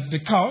say that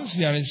because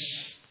there is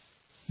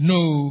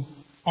no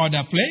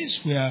other place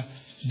where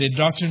the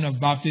doctrine of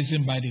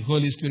baptism by the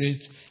Holy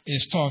Spirit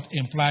is taught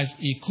implies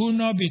it could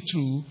not be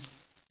true.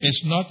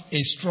 It's not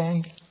a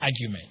strong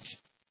argument.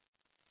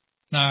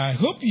 Now, I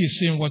hope you've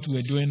seen what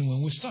we're doing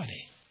when we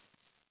study.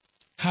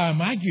 How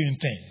I'm arguing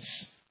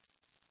things.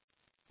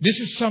 This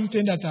is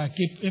something that I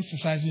keep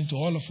emphasizing to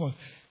all of us.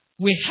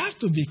 We have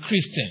to be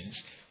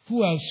Christians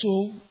who are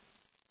so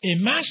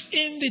immersed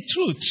in the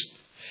truth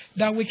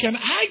that we can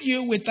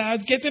argue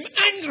without getting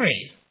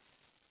angry,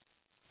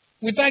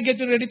 without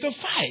getting ready to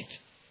fight.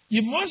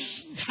 You must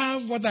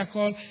have what I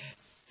call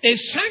a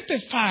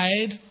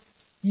sanctified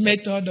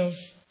method of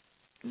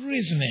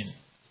reasoning.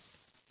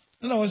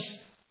 In other words,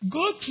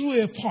 go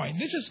through a point.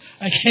 This is,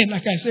 again,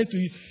 like I said to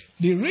you,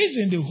 the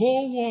reason the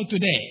whole world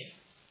today,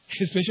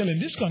 especially in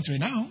this country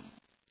now,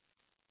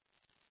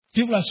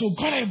 people are so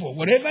gullible.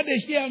 Whatever they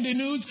hear on the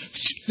news,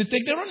 they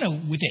take the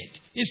run with it.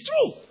 It's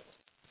true.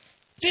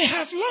 They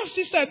have lost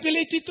this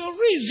ability to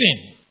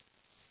reason.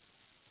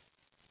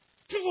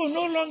 People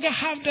no longer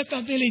have that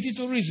ability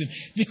to reason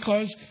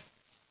because,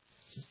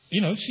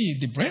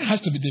 the brain has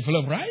to be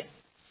developed, right?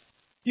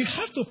 You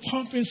have to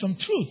pump in some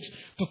truth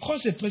to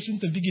cause a person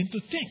to begin to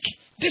think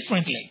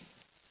differently.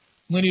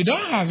 When you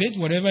don't have it,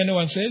 whatever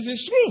anyone says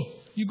is true.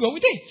 You go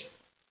with it.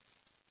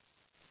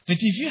 But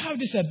if you have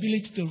this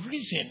ability to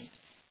reason,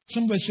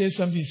 somebody says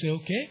something, you say,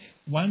 okay,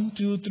 1,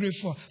 2, 3,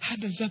 4. How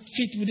does that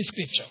fit with the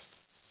scripture?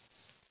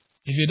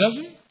 If it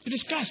doesn't, you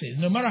discuss it,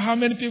 no matter how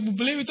many people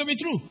believe it to be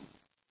true.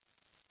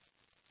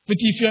 But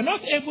if you're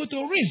not able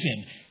to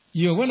reason,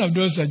 you're one of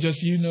those that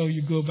just,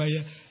 you go by,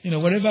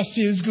 whatever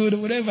feels good or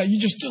whatever, you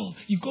just do.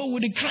 You go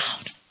with the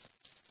crowd.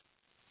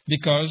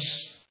 Because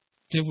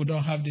people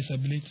don't have this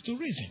ability to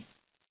reason.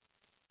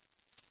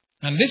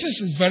 And this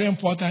is very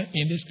important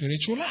in the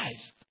spiritual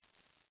life.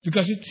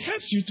 Because it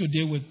helps you to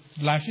deal with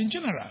life in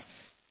general.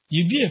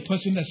 You be a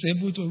person that's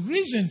able to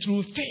reason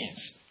through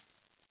things.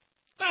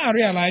 Now I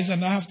realize,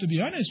 and I have to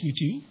be honest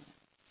with you,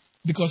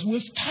 because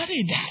we've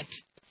studied that.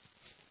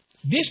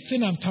 This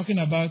thing I'm talking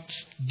about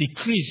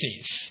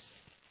decreases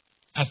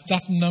as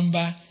that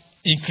number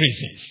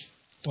increases.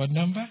 What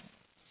number?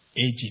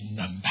 Aging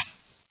number.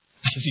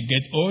 As you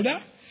get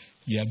older,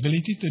 your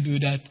ability to do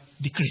that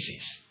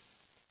decreases.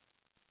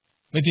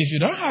 But if you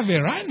don't have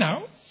it right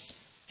now,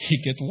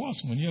 it gets worse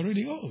when you're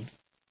really old.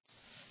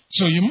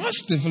 So you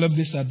must develop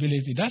this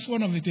ability. That's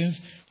one of the things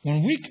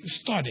when we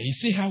study, you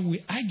see how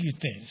we argue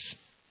things.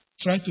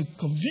 Try to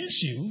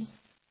convince you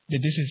that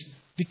this is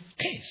the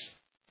case.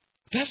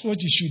 That's what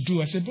you should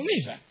do as a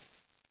believer.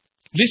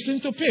 Listen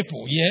to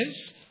people,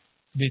 yes,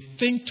 but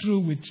think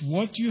through with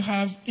what you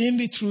have in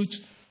the truth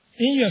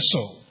in your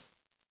soul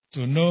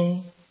to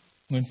know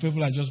when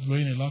people are just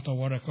blowing a lot of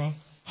what I call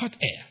hot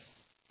air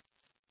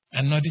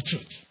and not the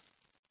truth.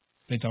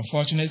 But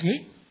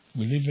unfortunately,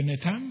 we live in a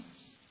time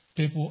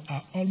people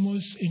are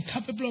almost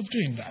incapable of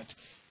doing that.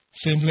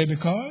 Simply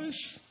because,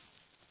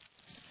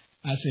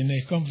 as in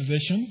a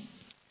conversation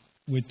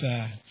with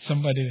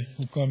somebody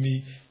who called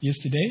me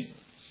yesterday,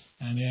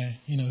 and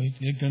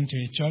they'd gone to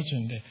a church,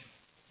 and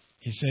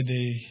he said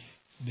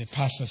the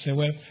pastor said,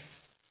 "Well,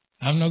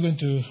 I'm not going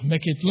to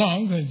make it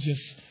long." And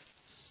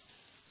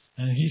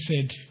he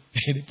said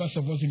the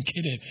pastor wasn't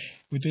kidding.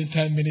 Within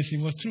 10 minutes, he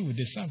was through with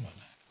the sermon.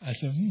 I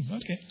said,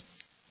 okay.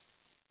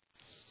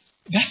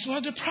 That's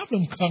where the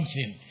problem comes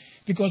in.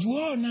 Because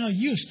we're all now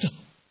used to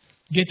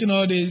getting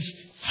all these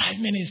 5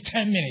 minutes,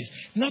 10 minutes.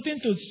 Nothing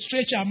to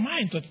stretch our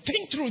mind to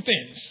think through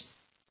things.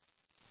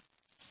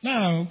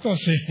 Now, of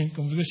course, in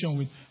conversation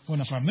with one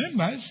of our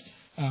members,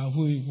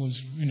 who was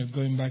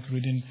going back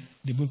reading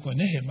the book of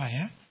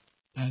Nehemiah,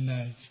 and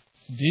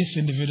this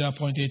individual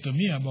pointed to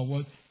me about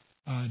what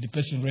the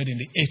person read in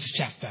the 8th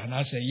chapter. And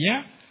I said,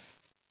 yeah.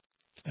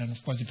 And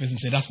of course, the person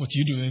said, that's what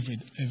you do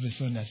every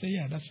Sunday. I said,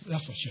 yeah,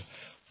 that's for sure.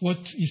 What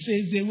he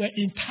says, they were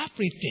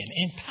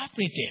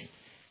interpreting.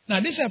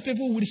 Now, these are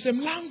people with the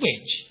same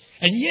language,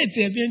 and yet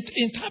they've been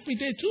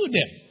interpreted to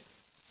them.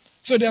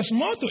 So there's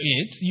more to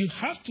it. You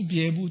have to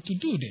be able to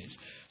do this.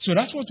 So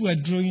that's what we're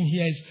doing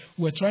here is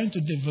we're trying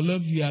to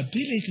develop your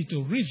ability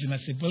to reason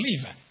as a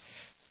believer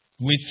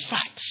with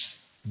facts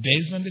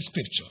based on the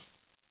scripture,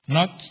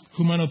 not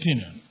human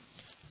opinion.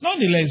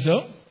 Nonetheless,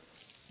 though,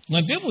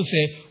 when people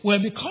say, well,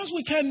 because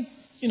we can,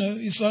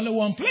 it's only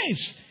one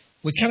place,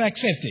 we can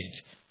accept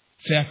it.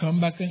 So I come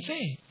back and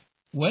say,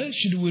 well,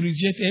 should we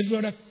reject every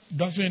other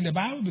doctrine in the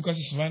Bible because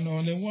it's found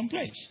only in one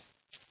place?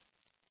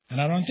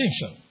 And I don't think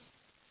so.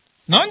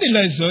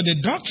 Nonetheless, though,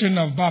 the doctrine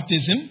of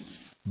baptism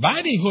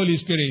by the Holy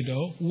Spirit,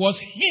 though, was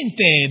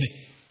hinted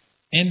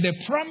in the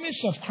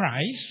promise of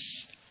Christ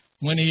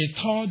when he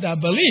told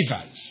that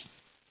believers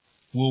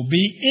will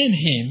be in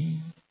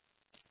him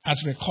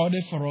as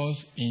recorded for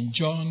us in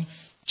John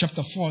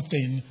chapter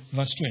 14,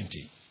 verse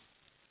 20.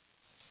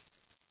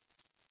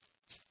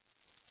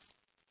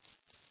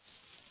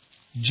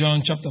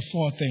 John chapter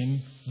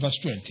 14, verse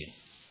 20.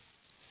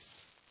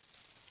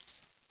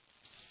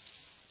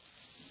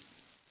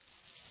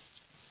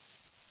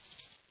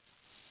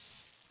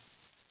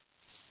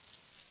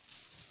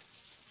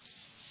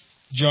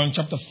 John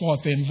chapter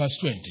 14, verse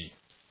 20.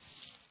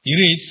 It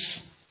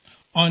reads,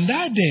 on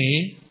that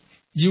day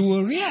you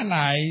will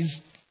realize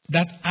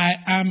that I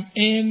am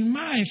in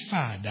my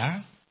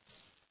Father,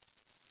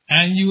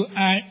 and you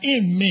are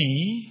in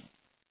me,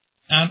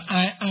 and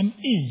I am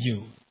in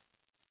you.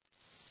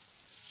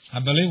 I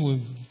believe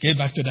we'll get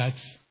back to that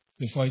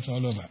before it's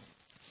all over.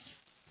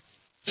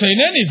 So in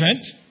any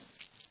event,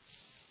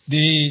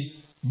 the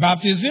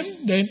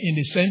baptism, then in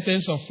the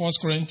sentence of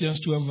 1Corinthians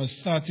 12, verse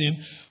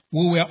 13,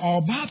 we were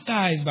all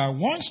baptized by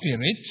one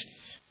Spirit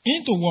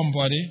into one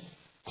body,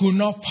 could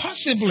not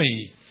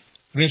possibly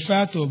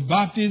refer to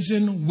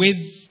baptism with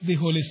the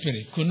Holy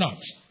Spirit. Could not.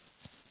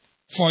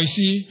 For you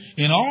see,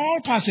 in all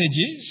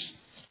passages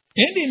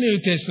in the New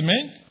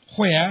Testament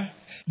where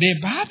the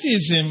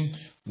baptism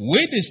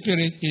with the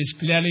Spirit is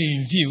clearly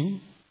in view,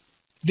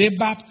 the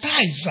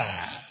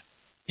baptizer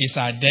is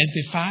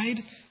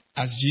identified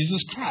as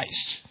Jesus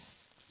Christ,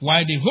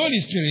 while the Holy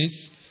Spirit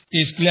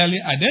is clearly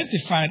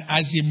identified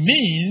as the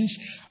means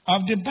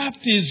of the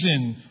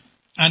baptism,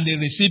 and the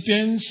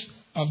recipients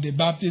of the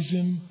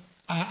baptism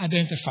are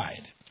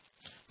identified.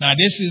 Now,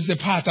 this is the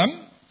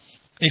pattern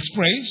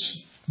expressed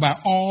by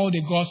all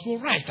the gospel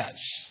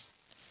writers.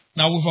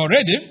 Now, we've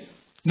already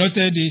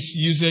noted this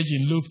usage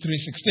in Luke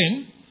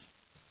 3:16.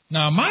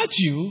 Now,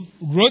 Matthew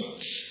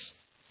wrote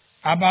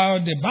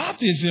about the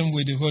baptism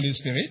with the Holy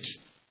Spirit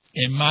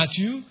in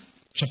Matthew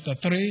chapter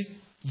 3,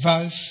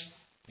 verse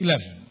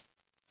 11.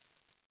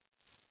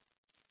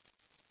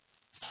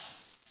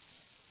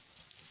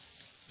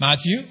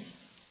 Matthew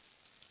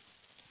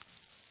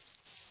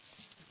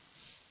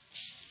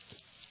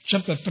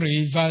chapter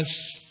 3, verse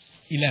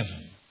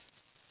 11.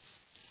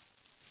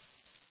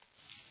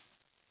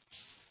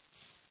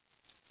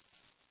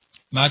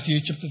 Matthew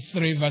chapter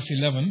 3, verse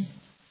 11.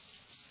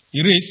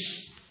 It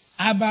reads,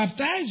 I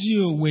baptize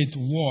you with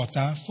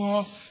water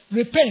for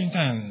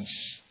repentance,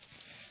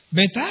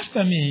 but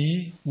after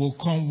me will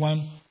come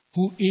one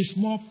who is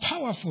more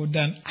powerful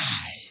than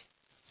I,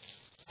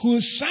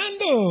 whose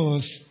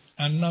sandals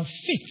are not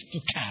fit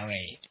to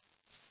carry.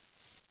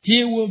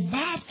 He will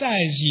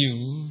baptize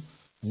you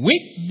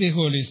with the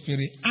Holy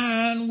Spirit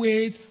and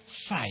with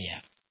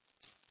fire.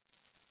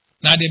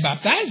 Now the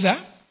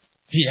baptizer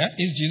here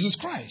is Jesus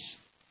Christ.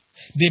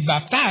 The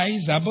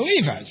baptized are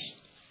believers,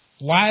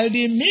 while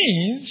the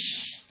means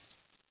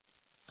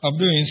of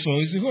doing so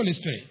is the Holy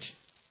Spirit.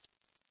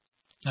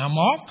 Now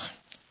Mark,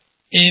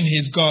 in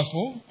his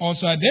gospel,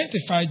 also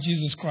identified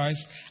Jesus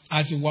Christ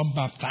as the one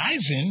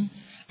baptizing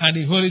and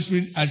the Holy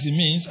Spirit as the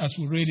means, as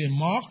we read in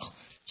Mark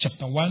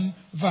chapter 1,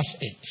 verse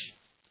 8.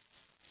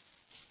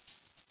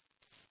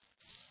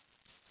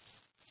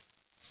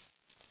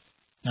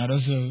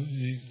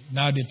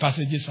 Now the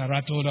passages are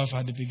rattled off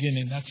at the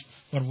beginning. That's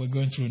what we're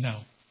going through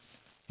now.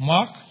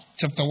 Mark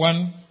chapter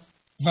 1,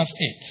 verse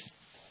 8.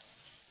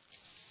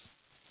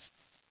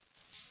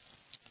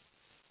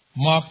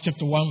 Mark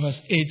chapter 1, verse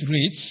 8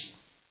 reads,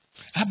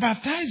 I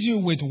baptize you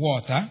with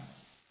water,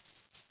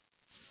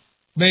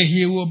 but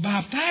he will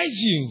baptize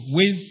you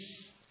with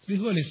the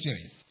Holy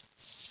Spirit.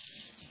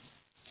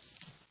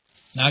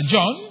 Now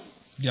John,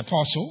 the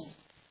apostle,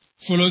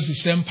 follows the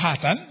same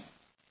pattern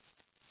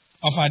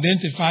of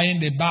identifying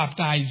the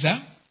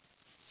baptizer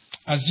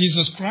as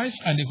Jesus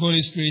Christ and the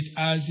Holy Spirit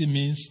as the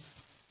means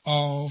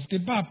of the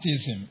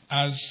baptism,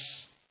 as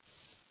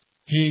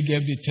he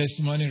gave the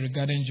testimony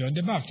regarding John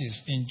the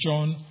Baptist in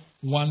John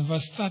 1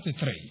 verse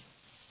 33.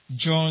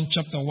 John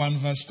chapter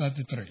 1 verse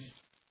 33.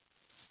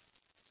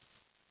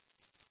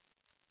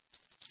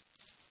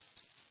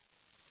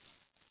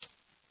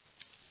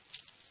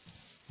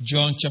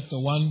 John chapter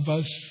 1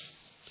 verse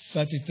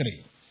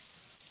 33.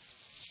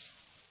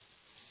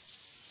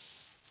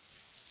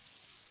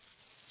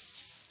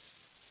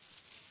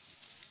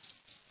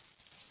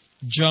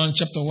 John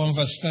chapter 1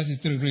 verse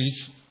 33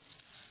 reads,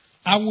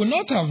 I would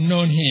not have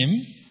known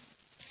him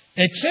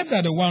except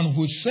that the one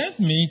who sent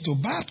me to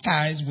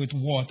baptize with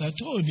water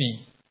told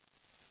me,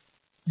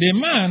 the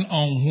man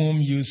on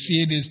whom you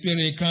see the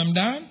Spirit come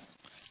down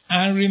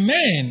and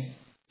remain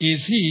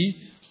is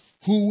he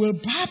who will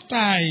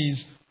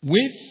baptize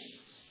with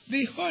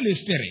the Holy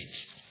Spirit.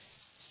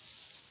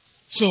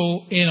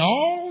 So in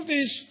all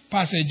these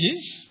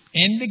passages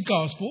in the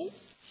gospel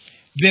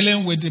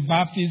dealing with the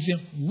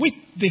baptism with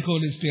the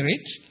Holy Spirit,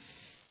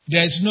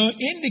 there is no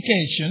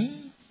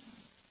indication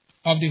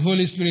of the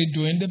Holy Spirit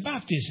doing the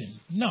baptism.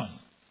 None.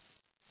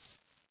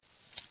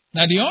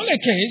 Now the only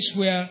case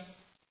where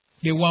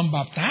the one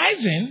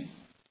baptizing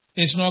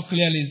is not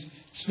clearly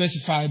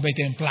specified but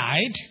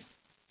implied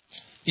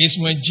is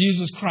when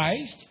Jesus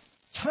Christ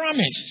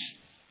promised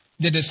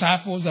the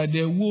disciples that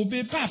they will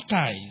be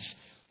baptized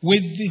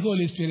with the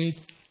Holy Spirit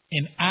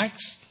in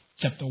Acts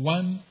chapter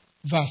 1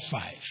 verse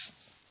 5.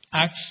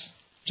 Acts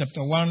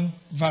chapter 1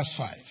 verse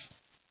 5.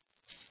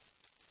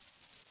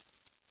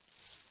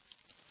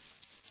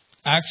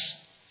 Acts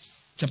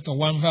chapter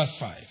 1 verse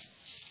 5.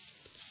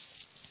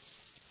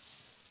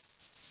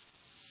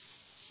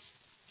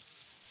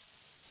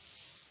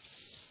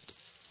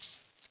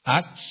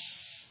 Acts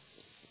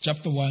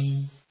chapter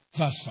 1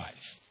 verse 5.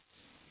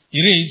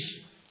 It is,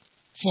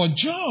 for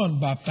John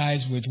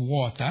baptized with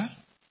water,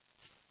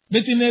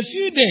 but in a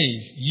few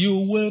days you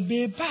will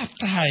be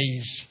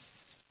baptized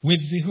with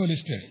the Holy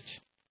Spirit.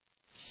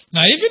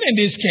 Now, even in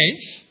this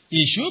case,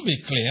 it should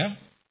be clear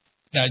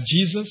that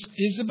Jesus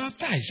is the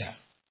baptizer.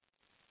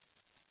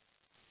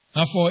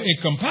 Now, for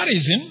a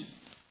comparison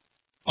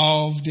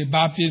of the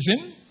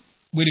baptism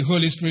with the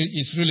Holy Spirit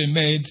is really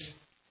made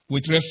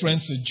with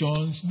reference to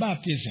John's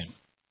baptism.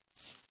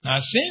 Now,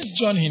 since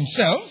John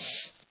himself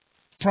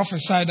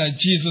prophesied that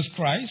Jesus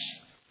Christ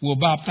will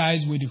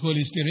baptize with the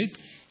Holy Spirit,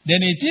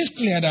 then it is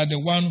clear that the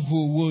one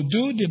who will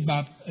do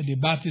the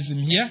baptism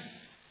here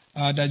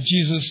that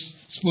Jesus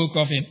spoke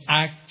of in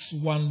Acts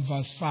 1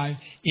 verse 5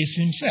 is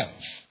himself.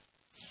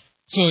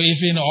 So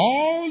if in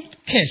all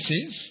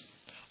cases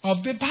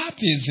of the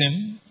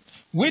baptism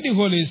with the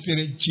Holy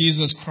Spirit,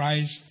 Jesus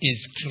Christ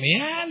is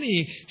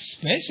clearly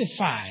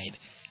specified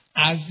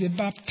as the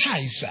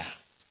baptizer,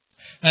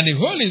 and the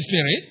Holy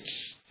Spirit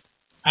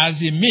as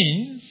the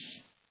means,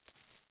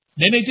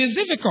 then it is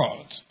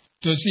difficult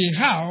to see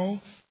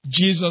how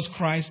Jesus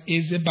Christ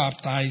is the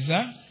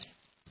baptizer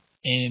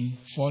in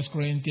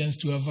 1Corinthians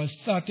 12 verse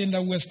 13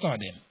 that we're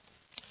studying.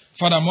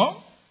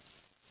 Furthermore,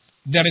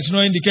 there is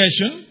no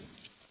indication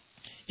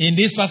in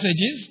these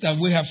passages that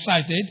we have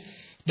cited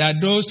that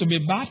those to be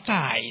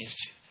baptized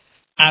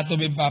are to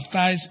be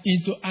baptized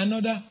into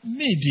another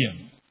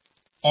medium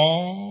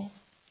or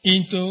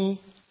into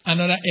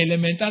another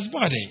element as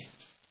body.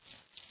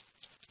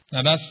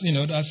 Now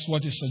that's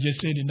what is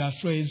suggested in that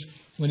phrase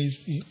when it's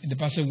in the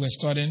passage we're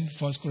studying,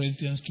 1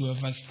 Corinthians 12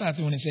 verse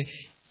 13, when it says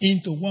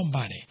into one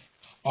body.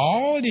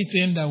 All the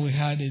thing that we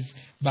had is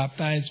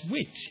baptized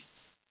with,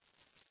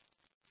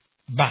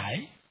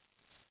 by,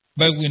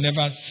 but we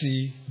never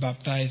see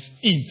baptized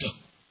into.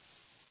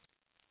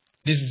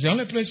 This is the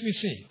only place we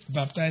see it,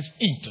 baptized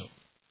into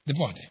the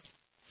body.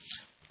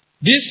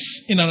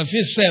 This, in and of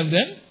itself,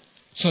 then,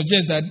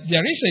 suggests that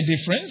there is a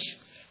difference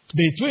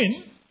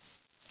between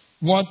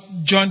what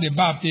John the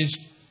Baptist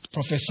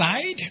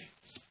prophesied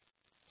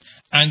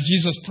and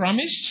Jesus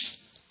promised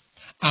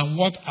and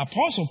what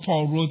Apostle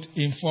Paul wrote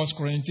in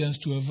 1Corinthians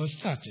 12, verse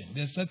 13.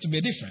 There's said to be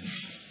a difference.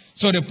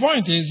 So the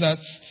point is that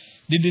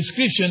the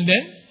description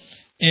then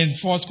in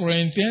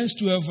 1Corinthians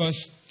 12,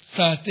 verse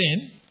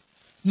 13,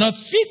 not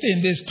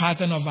fitting this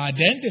pattern of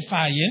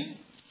identifying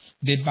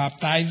the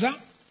baptizer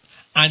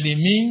and the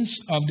means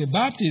of the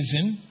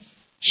baptism,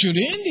 should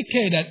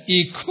indicate that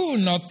it could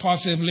not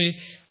possibly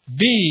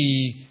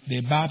be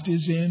the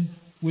baptism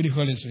with the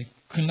Holy Spirit.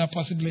 Could not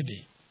possibly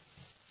be.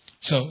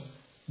 So,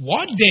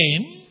 what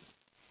then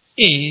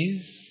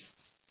is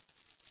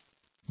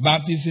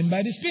baptism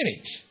by the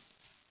Spirit?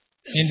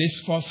 In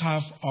this first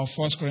half of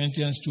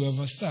 1Corinthians 12,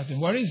 verse 13.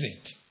 What is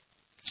it?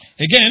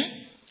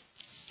 Again,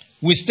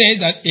 we state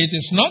that it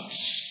is not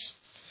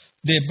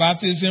the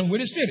baptism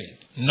with the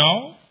Spirit.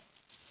 No.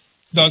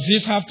 Does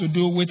this have to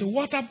do with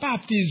water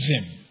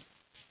baptism,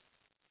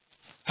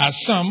 as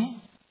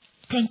some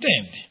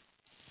contend?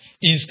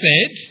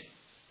 Instead,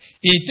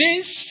 it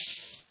is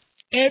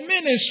a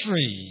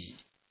ministry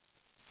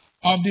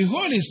of the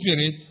Holy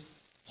Spirit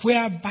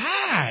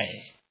whereby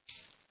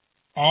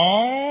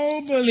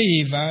all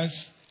believers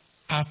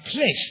are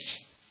placed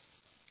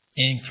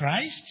in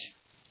Christ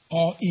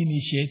or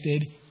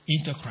initiated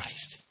into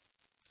Christ.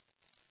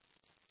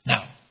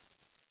 Now,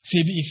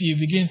 see, if you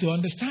begin to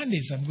understand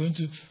this, I'm going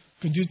to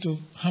continue to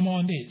hammer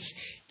on this.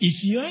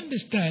 If you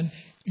understand,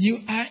 you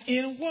are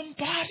in one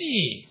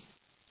body.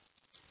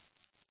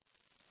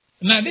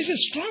 Now, this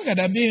is stronger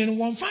than being in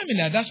one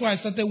family. That's why I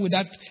started with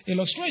that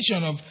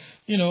illustration of,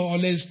 all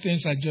these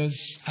things are just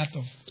out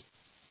of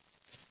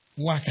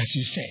whack, as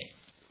you say.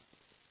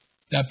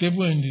 That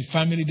people in the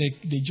family,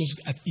 they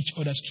just at each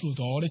other's throat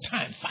all the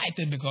time,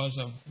 fighting because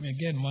of,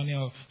 again, money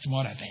or some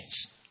other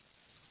things.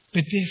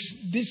 But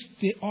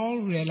they all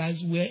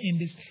realize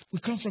we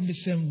come from the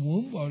same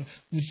womb or with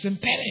the same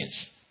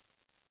parents.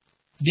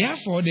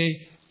 Therefore,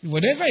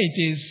 whatever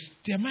it is,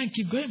 their mind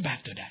keep going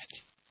back to that.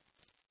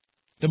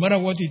 No matter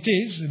what it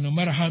is, no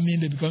matter how mean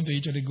they become to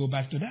each other, they go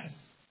back to that.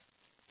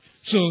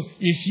 So,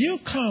 if you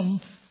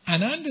come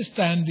and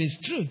understand this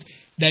truth,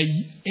 that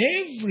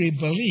every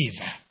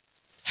believer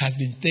has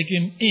been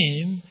taken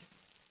in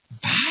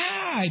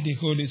by the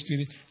Holy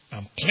Spirit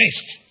and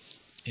placed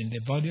in the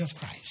body of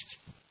Christ.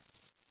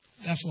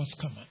 That's what's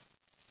common.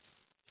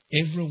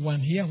 Everyone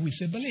here who is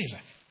a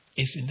believer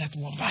is in that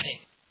one body.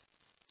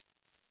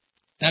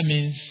 That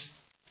means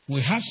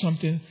we have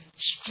something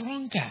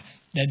stronger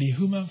than the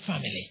human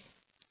family.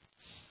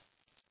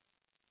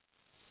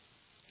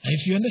 And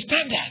if you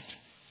understand that,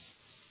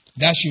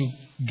 that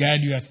should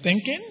guide your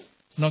thinking,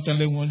 not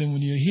only when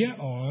you're here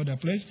or other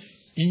place,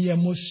 in your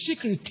most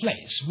secret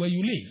place where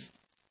you live.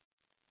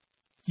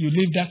 You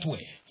live that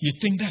way. You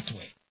think that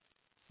way.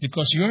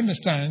 Because you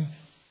understand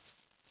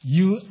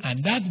you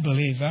and that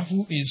believer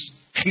who is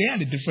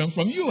clearly different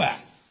from you are.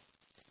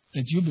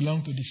 That you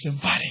belong to the same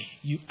body.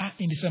 You are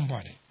in the same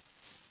body.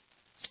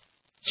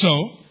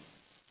 So,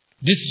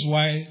 this is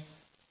why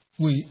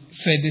we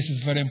say this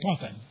is very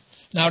important.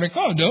 Now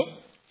recall though,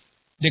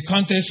 the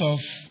context of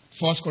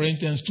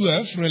 1Corinthians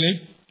 12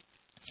 really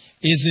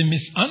is a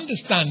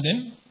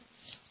misunderstanding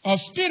of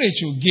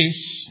spiritual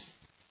gifts.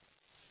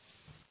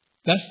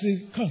 That's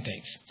the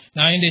context.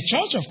 Now in the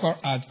church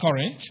at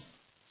Corinth,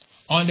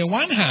 on the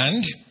one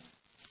hand,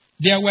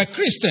 there were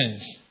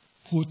Christians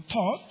who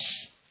thought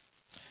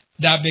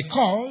that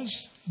because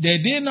they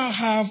did not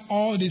have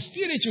all the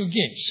spiritual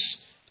gifts,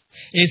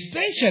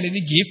 especially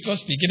the gift of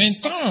speaking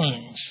in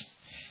tongues,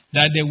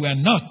 that they were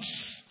not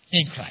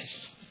in Christ.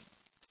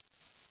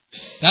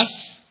 That's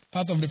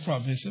part of the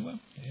problem. They say, well,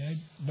 I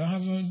don't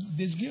have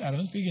this gift. I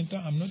don't speak in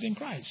tongues. I'm not in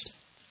Christ.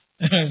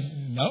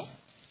 No.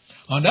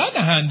 On the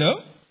other hand,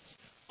 though,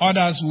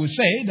 others will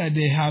say that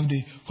they have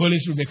the Holy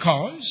Spirit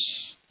because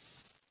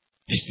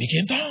they speak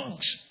in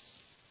tongues.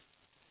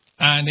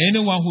 And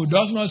anyone who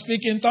does not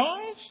speak in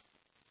tongues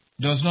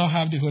does not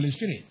have the Holy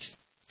Spirit.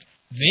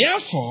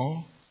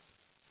 Therefore,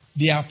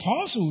 the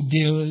apostle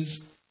deals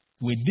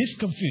with this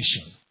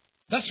confusion.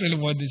 That's really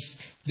what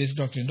this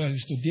doctrine does,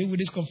 is to deal with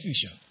this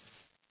confusion.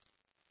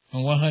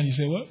 On one hand, you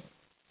say, well,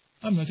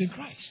 I'm not in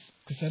Christ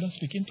because I don't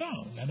speak in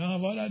tongues. I don't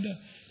have all that.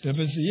 The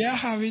person say, yeah, I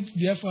have it,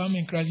 therefore I'm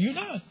in Christ. You're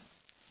not.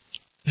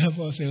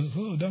 Therefore, say,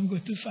 oh, don't go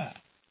too far.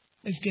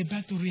 Let's get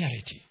back to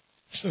reality.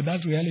 So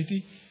that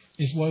reality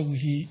is why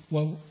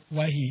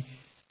he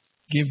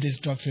gave this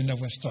doctrine that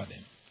we're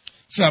studying.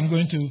 So I'm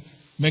going to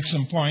make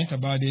some point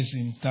about this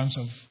in terms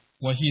of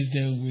what he's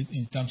dealing with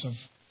in terms of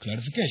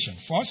clarification.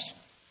 First,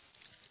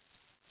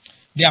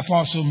 the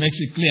apostle makes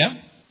it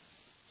clear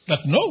that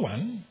no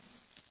one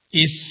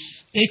is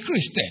a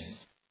Christian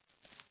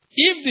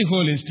if the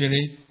Holy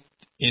Spirit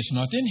is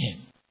not in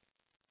him.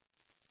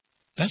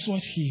 That's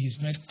what he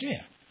has made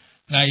clear.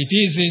 Now,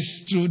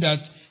 it's true that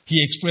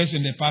he expressed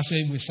in the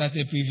passage we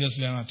started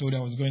previously, and I told you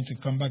I was going to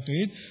come back to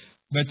it.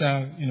 But,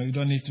 you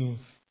don't need to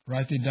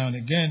write it down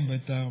again,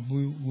 but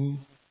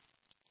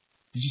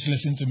you just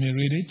listen to me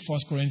read it.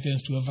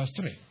 1Corinthians 12, verse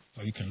 3.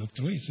 Or you can look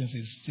through it since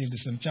it's still the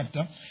same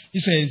chapter. He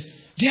says,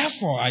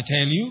 therefore, I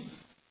tell you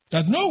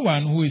that no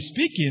one who is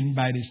speaking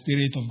by the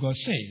Spirit of God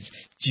says,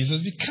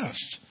 Jesus be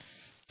cursed.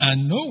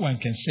 And no one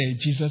can say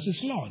Jesus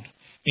is Lord,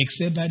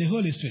 except by the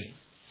Holy Spirit.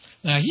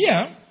 Now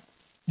here,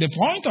 the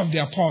point of the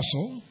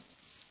apostle,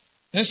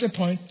 that's the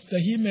point that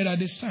he made at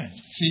this time.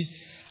 See,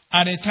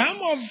 at the time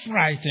of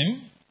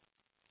writing,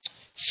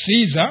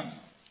 Caesar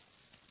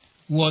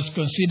was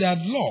considered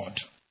Lord.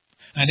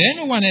 And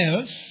anyone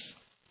else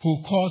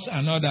who calls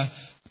another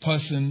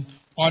person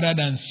other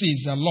than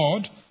Caesar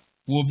Lord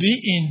will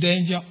be in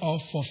danger of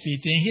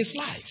forfeiting his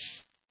life.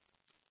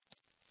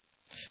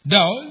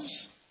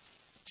 Thus,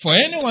 for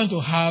anyone to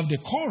have the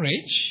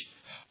courage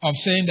of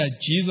saying that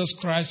Jesus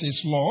Christ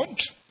is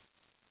Lord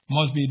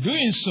must be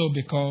doing so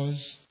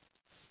because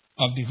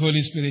of the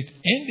Holy Spirit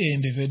in the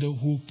individual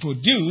who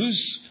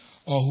produces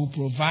or who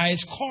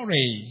provides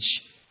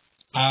courage,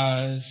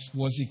 as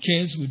was the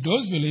case with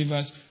those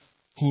believers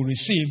who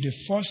received the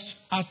first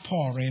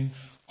outpouring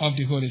of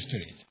the Holy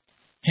Spirit.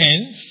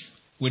 Hence,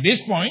 with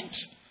this point,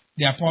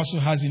 the apostle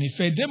has in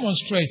effect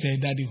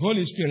demonstrated that the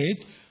Holy Spirit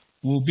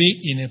will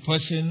be in a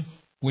person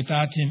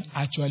without him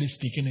actually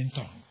speaking in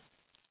tongues.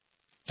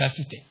 That's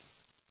the thing.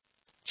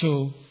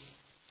 So,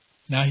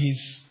 now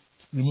he's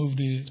removed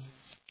the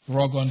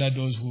rug under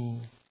those who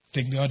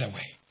take the other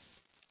way.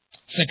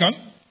 Second,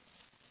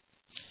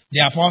 the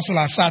apostle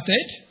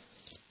asserted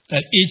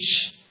that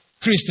each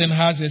Christian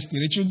has a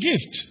spiritual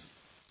gift,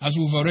 as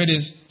we've already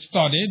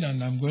studied,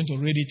 and I'm going to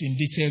read it in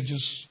detail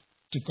just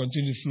to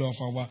continue the flow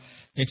of our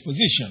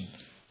exposition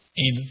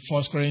in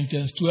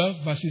 1Corinthians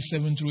 12, verses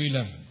 7 through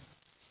 11.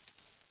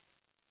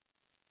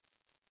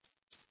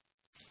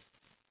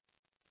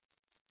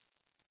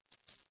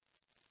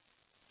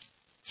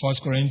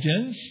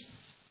 1Corinthians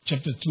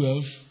chapter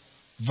 12,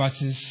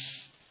 verses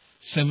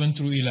 7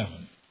 through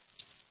 11.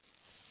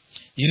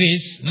 It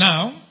is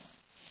now,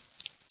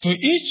 to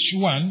each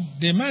one,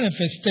 the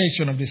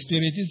manifestation of the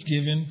Spirit is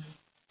given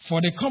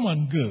for the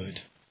common good.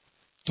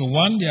 To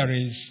one there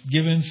is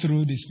given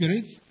through the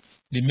Spirit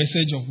the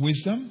message of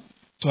wisdom,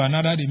 to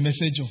another the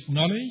message of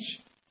knowledge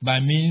by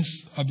means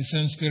of the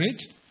same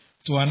Spirit,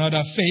 to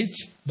another faith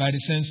by the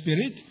same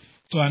Spirit,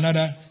 to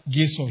another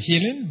gifts of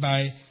healing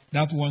by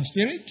that one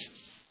Spirit,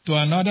 to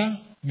another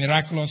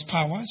miraculous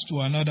powers, to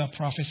another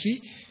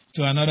prophecy,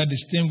 to another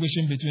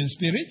distinguishing between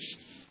spirits,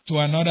 to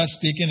another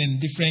speaking in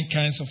different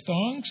kinds of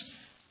tongues,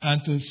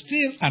 and to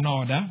still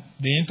another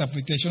the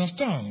interpretation of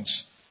tongues.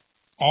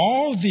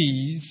 All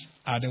these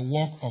are the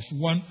work of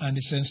one and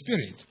the same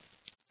Spirit,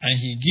 and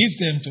he gives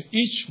them to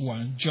each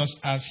one just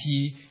as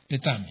he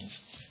determines.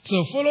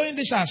 So following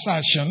this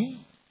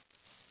assertion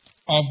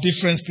of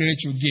different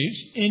spiritual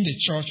gifts in the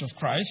church of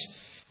Christ,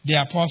 the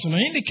apostle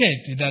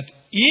indicated that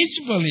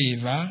each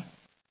believer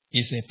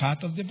is a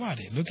part of the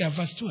body. Look at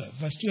verse 12.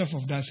 Verse 12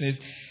 of that says,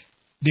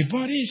 the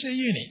body is a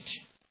unit.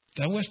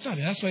 That was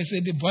studied. That's why I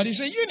said the body is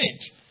a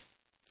unit.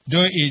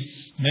 Though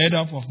it's made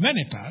up of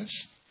many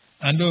parts,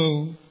 and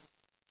though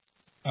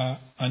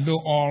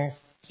all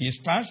its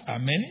parts are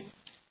many,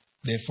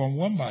 they form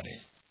one body.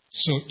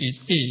 So it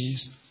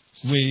is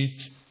with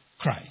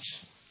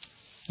Christ.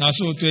 Now,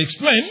 so to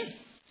explain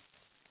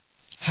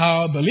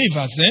how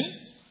believers then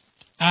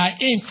are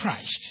in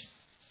Christ,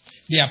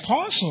 the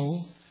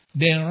apostle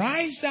then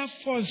writes that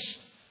first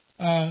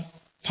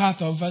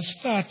part of verse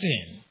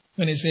 13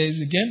 when it says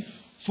again,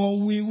 for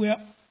we were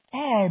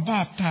all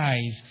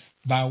baptized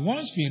by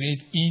one Spirit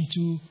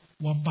into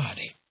one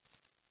body.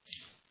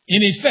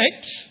 In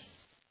effect,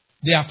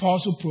 the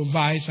apostle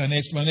provides an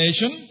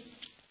explanation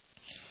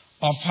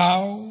of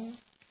how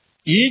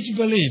each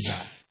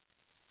believer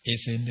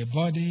is in the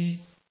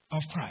body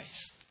of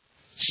Christ,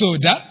 so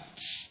that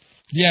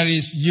there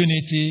is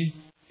unity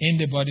in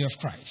the body of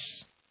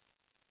Christ.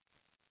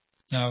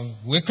 Now,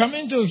 we're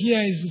coming to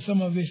here is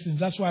some of these things.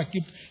 That's why I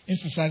keep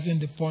emphasizing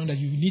the point that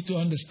you need to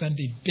understand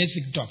the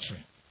basic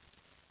doctrine.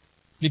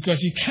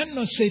 Because you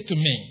cannot say to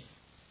me,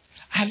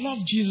 I love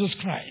Jesus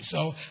Christ.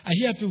 Or I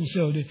hear people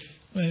say,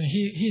 well,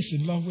 he's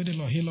in love with the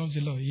Lord. He loves the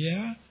Lord.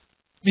 Yeah.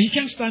 But he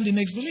can't stand the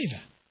next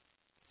believer.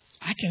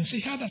 I can see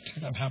how that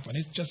can happen.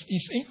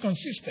 It's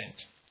inconsistent.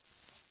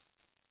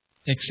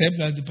 Except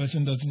that the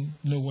person doesn't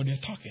know what they're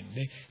talking.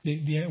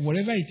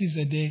 Whatever it is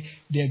that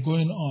they're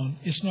going on,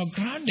 it's not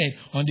grounded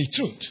on the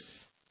truth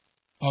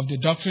of the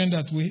doctrine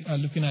that we are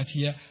looking at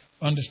here,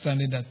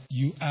 understanding that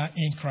you are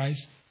in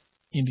Christ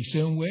in the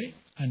same way,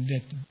 and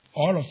that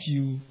all of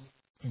you,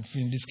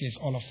 in this case,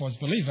 all of us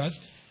believers,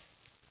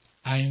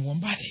 are in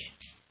one body.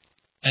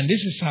 And this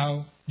is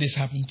how this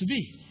happened to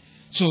be.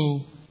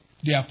 So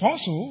the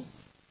apostle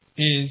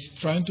is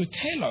trying to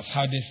tell us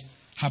how this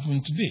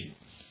happened to be.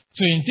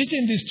 So in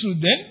teaching this truth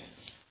then,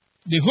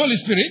 the Holy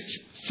Spirit,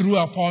 through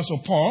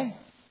Apostle Paul,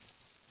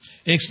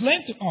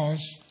 explained to us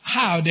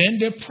how then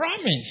the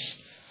promise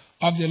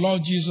of the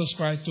Lord Jesus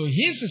Christ to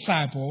his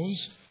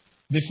disciples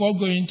before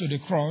going to the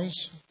cross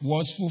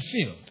was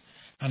fulfilled.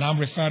 And I'm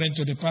referring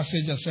to the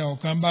passage that I'll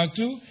come back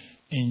to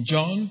in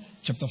John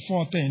chapter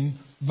 14,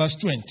 verse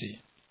 20.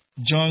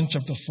 John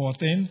chapter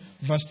 14,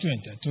 verse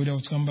 20. I told you I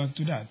would come back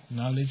to that.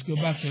 Now let's go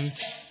back to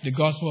the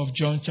Gospel of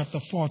John chapter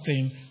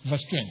 14,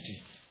 verse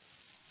 20.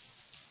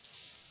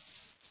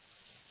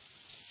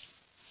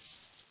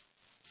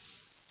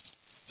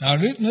 Now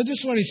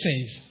notice what it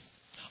says.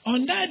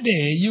 On that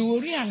day you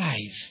will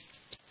realize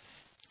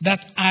that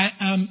I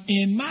am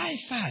in my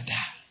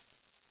Father,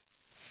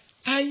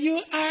 and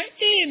you are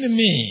in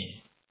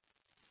me.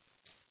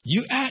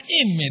 You are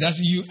in me. That's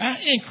you are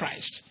in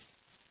Christ.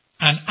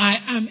 And I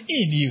am in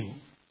you.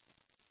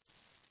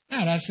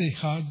 Now that's a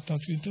hard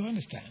thing to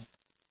understand.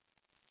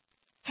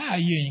 How are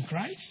you in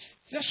Christ?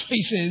 That's what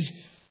he says.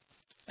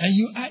 And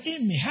you are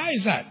in me. How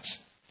is that?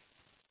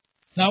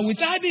 Now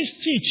without this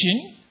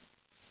teaching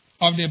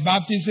of the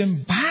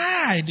baptism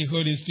by the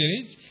Holy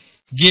Spirit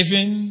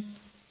given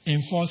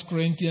in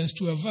 1Corinthians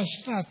 12 verse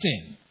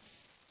 13,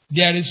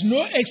 there is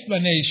no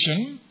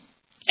explanation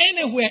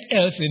anywhere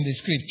else in the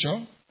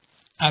scripture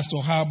as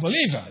to how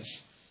believers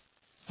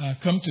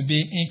come to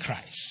be in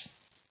Christ.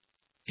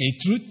 A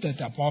truth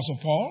that Apostle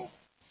Paul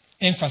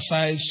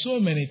emphasized so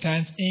many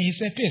times in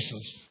his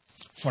epistles.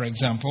 For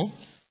example,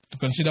 to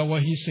consider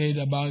what he said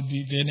about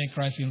being in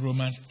Christ in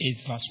Romans 8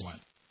 verse 1.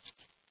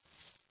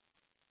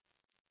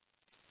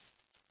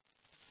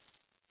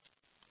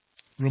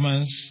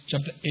 Romans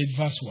chapter 8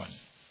 verse 1.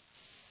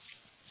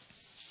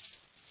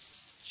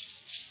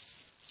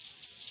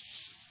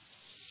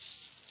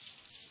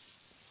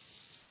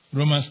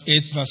 Romans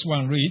 8 verse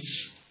 1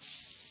 reads,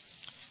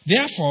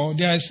 therefore,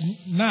 there is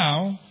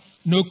now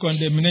no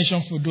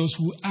condemnation for those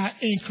who are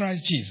in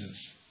Christ Jesus.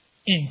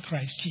 In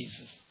Christ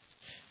Jesus.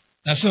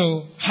 And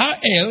so, how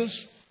else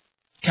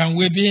can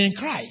we be in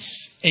Christ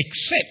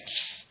except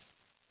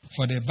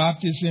for the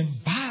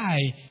baptism by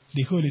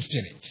the Holy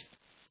Spirit?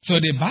 So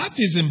the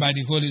baptism by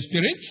the Holy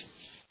Spirit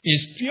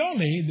is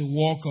purely the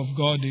work of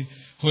God, the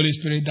Holy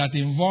Spirit, that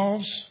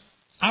involves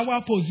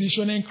our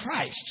position in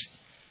Christ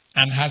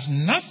and has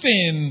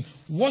nothing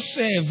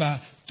whatsoever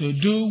to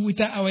do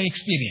with our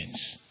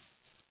experience.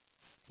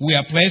 We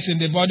are placed in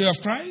the body of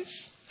Christ,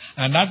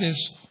 and that is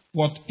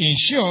what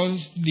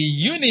ensures the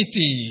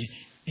unity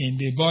in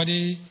the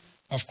body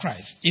of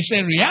Christ. It's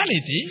a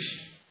reality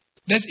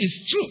that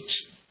is truth.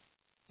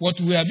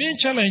 What we are being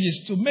challenged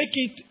is to make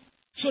it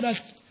so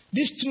that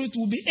this truth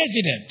will be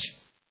evident.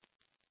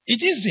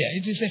 It is there.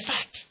 It is a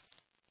fact.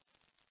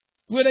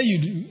 Whether you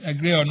do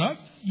agree or not,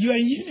 you are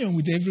in union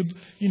with you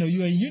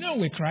are in union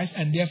with Christ,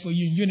 and therefore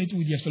you're in unity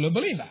with your fellow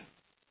believer.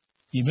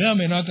 You may or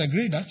may not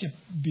agree, that's your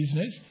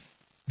business,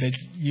 but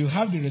you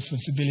have the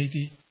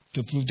responsibility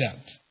to prove that,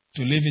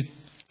 to live it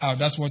out.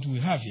 That's what we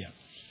have here.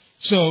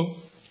 So,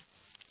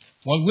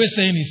 what we're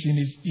saying is,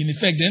 in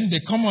effect, then, the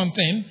common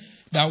thing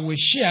that we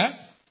share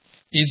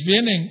is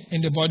being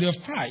in the body of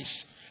Christ.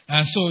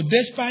 And so,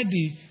 despite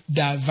the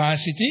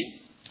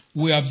diversity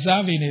we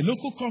observe in a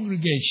local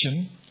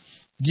congregation,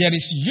 there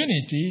is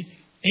unity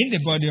in the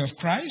body of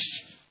Christ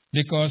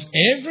because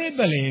every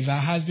believer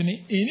has been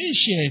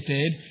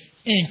initiated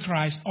in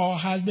Christ or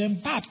has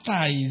been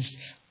baptized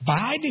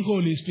by the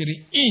Holy Spirit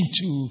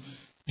into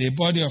the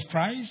body of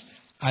Christ,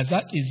 as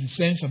that is the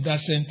sense of that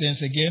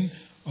sentence again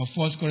of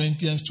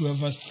 1Corinthians 12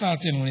 verse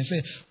 13 when it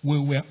says, we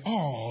were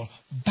all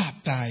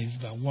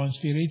baptized by one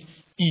Spirit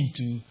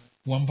into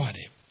one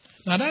body.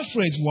 Now that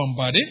phrase, one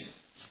body,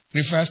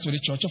 refers to the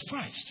church of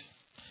Christ.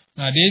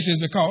 Now this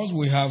is because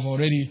we have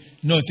already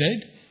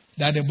noted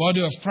that the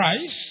body of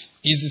Christ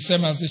is the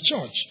same as the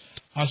church,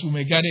 as we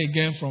may gather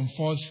again from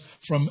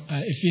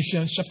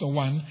Ephesians chapter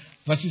 1,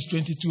 verses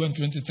 22 and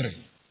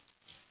 23.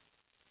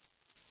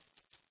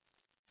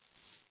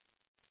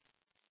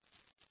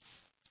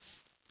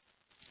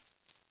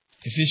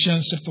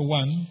 Ephesians chapter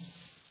 1,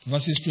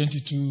 verses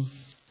 22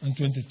 and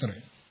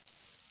 23.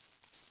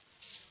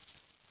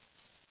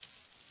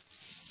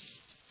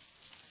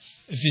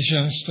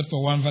 Ephesians chapter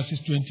 1, verses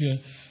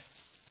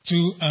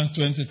 22 and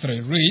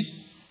 23. Read.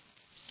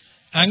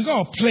 And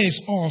God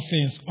placed all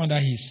things under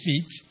his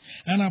feet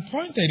and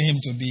appointed him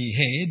to be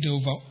head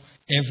over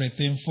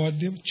everything for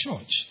the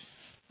church,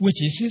 which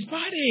is his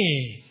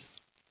body,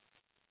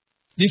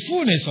 the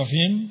fullness of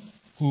him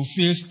who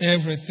fills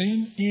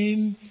everything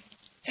in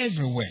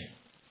everywhere.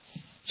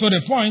 So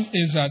the point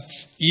is that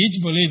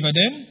each believer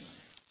then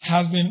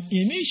has been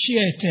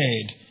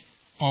initiated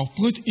or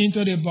put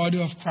into the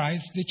body of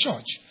Christ, the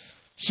church,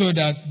 so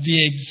that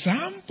the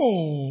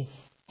example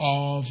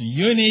of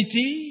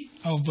unity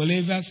of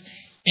believers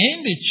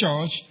in the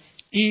church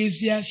is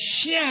their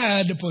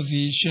shared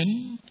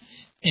position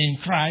in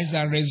Christ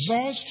that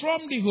results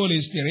from the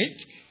Holy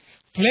Spirit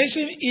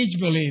placing each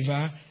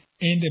believer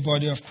in the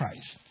body of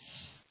Christ.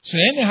 So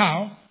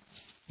anyhow,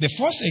 the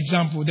first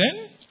example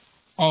then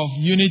of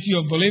unity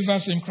of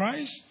believers in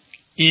Christ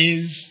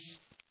is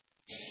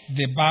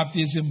the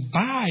baptism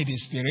by the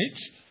Spirit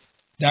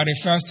that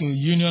refers to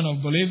union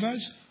of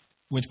believers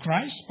with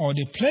Christ or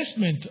the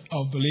placement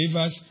of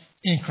believers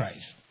in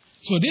Christ.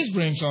 So this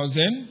brings us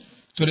then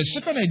to the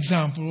second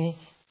example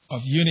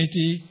of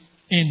unity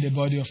in the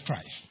body of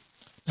Christ.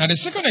 Now, the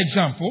second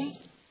example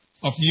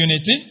of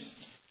unity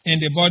in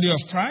the body of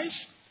Christ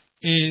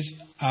is,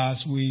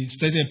 as we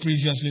stated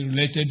previously,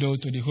 related though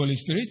to the Holy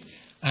Spirit,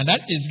 and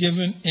that is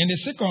given in the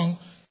second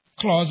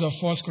clause of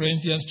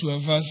 1Corinthians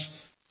 12, verse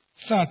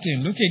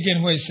 13. Look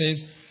again where it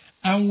says,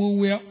 and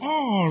we were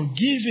all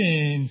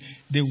given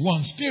the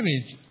one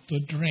Spirit to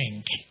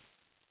drink.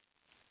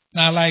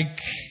 Now, like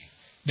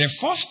the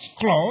first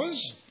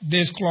clause,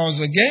 this clause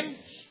again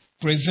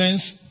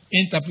presents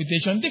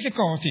interpretation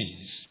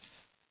difficulties.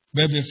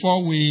 But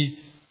before we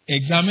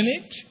examine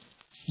it,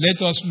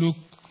 let us look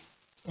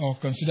or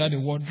consider the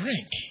word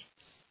drink,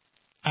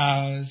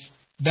 as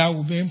that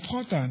will be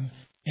important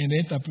in the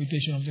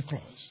interpretation of the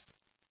clause.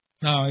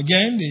 Now,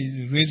 again,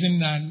 the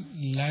reason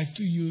I like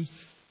to use,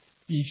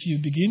 if you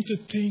begin to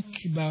think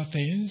about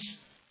things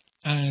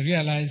and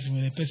realize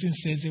when a person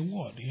says a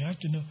word, you have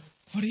to know,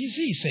 what is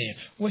he saying?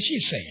 What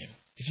she's saying?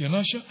 If you're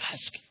not sure,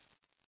 ask.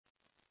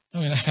 I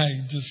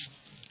mean,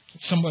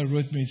 somebody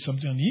wrote me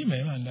something on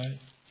email and I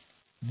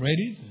read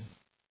it.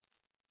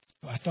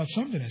 I thought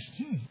something. I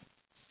said,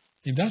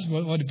 if that's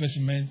what the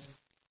person meant,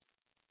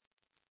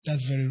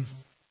 that's very,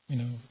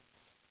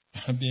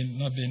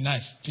 not being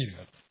nice,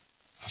 period.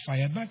 I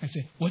fired back. I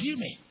said, what do you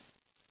mean?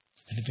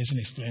 And the person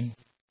explained.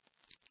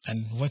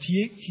 And what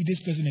this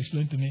person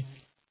explained to me,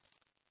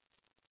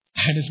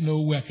 there's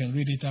no way I can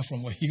read it out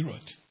from what he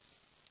wrote.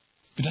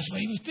 But that's what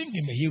he was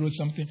thinking. But he wrote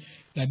something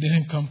that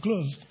didn't come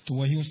close to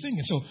what he was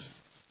thinking. So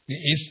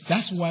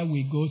that's why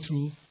we go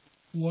through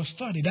word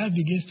study. That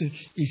begins to,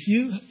 if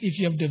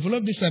you have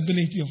developed this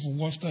ability of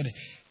word study,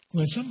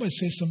 when somebody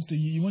says something to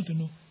you, you want to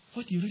know,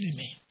 what do you really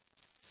mean?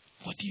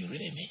 What do you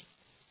really mean?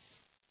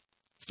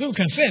 People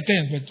can say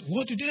things, but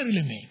what do they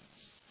really mean?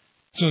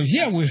 So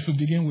here we will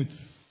begin with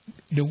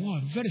the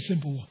word, very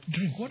simple word,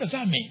 drink. What does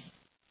that mean?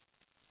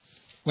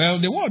 Well,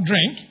 the word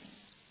drink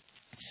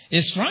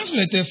is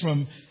translated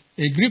from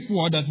a Greek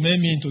word that may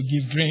mean to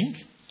give drink,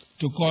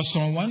 to call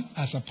someone,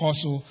 as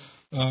Apostle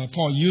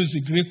Paul used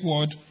the Greek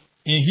word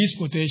in his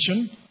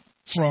quotation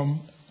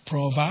from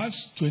Proverbs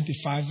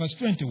 25, verse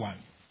 21.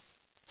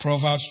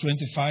 Proverbs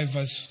 25,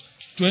 verse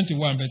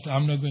 21, but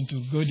I'm not going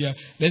to go there.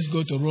 Let's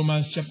go to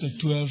Romans chapter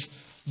 12,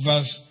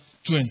 verse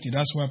 20.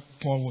 That's what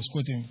Paul was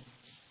quoting.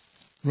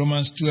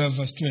 Romans 12,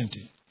 verse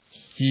 20.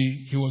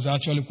 He was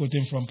actually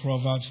quoting from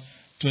Proverbs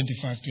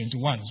 25,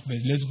 21. But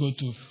let's go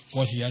to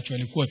what he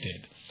actually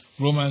quoted.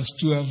 Romans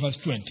 12, verse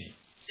 20.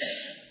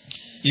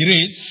 He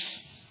reads,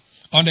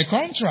 on the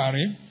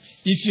contrary,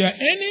 if your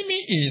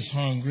enemy is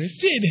hungry,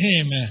 feed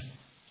him.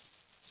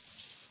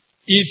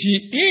 If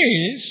he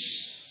is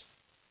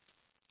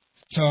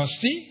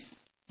thirsty,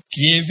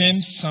 give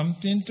him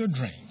something to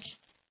drink.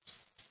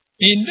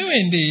 In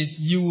doing this,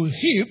 you will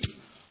heap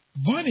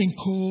burning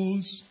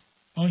coals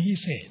on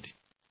his head.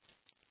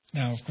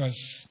 Now, of course,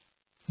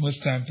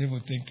 most times people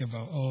think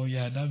about, oh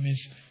yeah, that means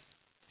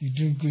you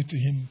do good to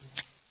him.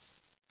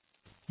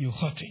 You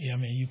hot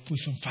him, you put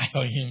some fire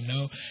on him.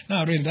 No,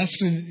 not really.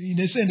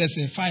 They say that's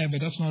a fire,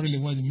 but that's not really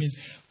what it means.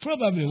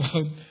 Probably what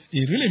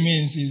it really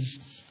means is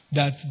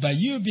that by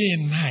you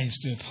being nice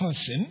to a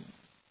person,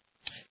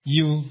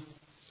 you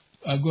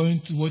are going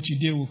to, what you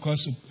did will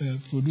cause to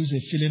produce a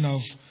feeling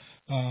of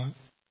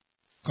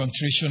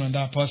contrition on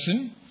that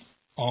person,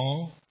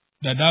 or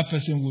that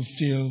person will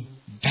feel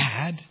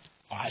bad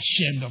or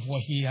ashamed of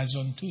what he has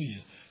done to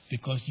you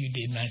because you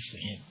did nice to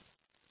him.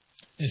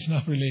 It's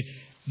not really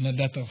not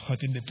that of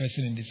hurting the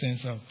person in the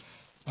sense of,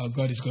 oh,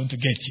 God is going to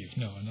get you.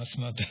 No, that's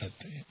not that.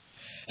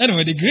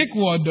 Anyway, the Greek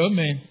word, though,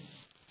 may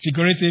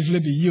figuratively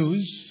be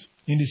used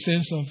in the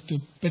sense of to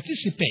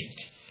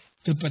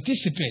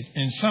participate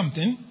in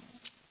something,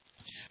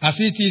 as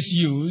it is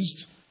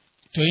used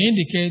to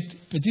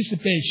indicate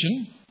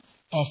participation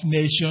of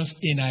nations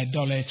in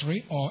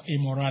idolatry or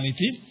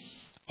immorality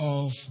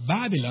of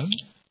Babylon,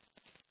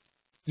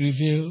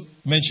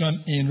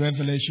 mentioned in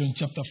Revelation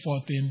chapter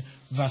 14,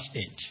 verse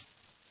 8.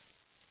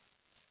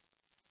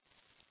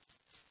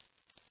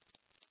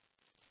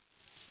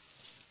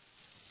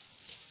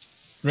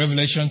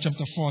 Revelation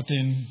chapter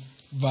 14,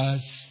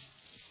 verse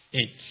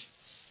 8.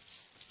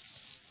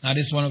 Now,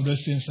 this is one of those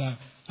things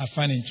I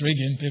find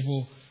intriguing.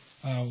 People,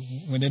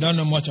 when they don't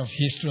know much of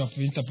history, of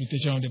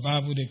interpretation of the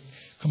Bible, they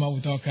come up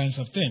with all kinds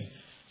of things.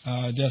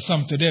 There are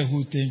some today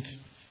who think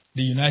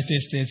the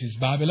United States is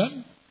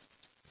Babylon.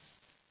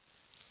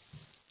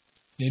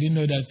 They didn't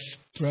know that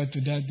prior to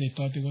that, they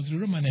thought it was the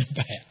Roman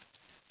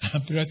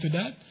Empire. Prior to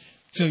that,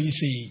 so you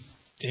see,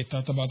 they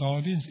thought about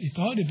all this. It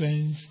all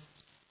depends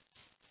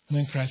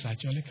when Christ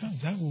actually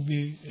comes. That will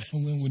be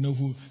when we know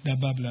who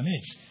that Babylon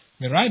is.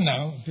 But right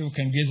now, people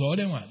can guess all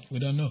they want. We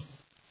don't know.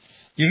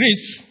 It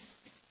reads,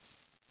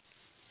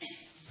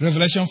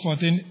 Revelation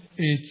 14,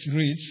 it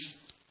reads,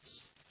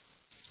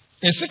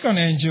 a second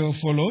angel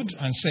followed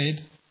and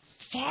said,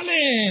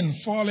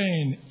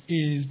 fallen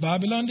is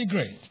Babylon the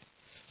Great,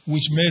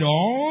 which made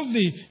all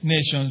the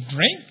nations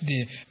drink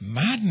the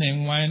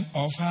maddening wine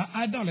of her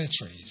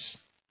idolatries.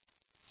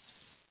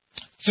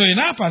 So in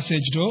our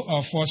passage, though,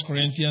 of 1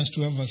 Corinthians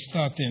 12, verse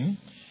 13,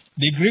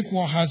 the Greek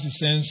word has the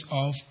sense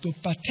of to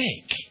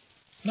partake.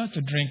 Not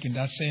to drink in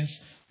that sense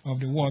of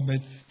the word, but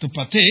to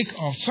partake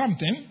of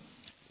something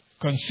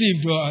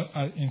conceived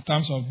in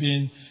terms of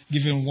being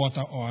given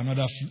water or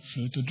another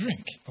fluid to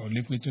drink, or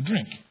liquid to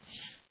drink.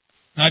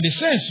 Now the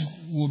sense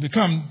will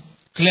become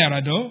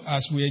clearer, though,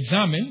 as we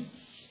examine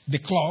the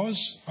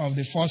clause of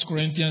the 1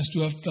 Corinthians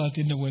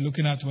 12:13 that we're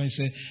looking at when it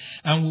says,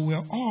 and we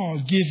were all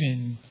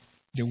given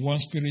the one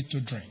Spirit to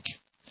drink.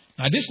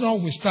 Now this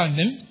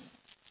notwithstanding,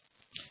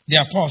 the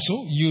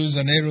apostle used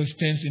an aorist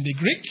tense in the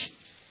Greek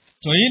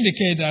to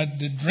indicate that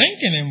the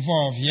drinking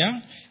involved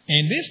here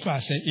in this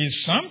passage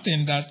is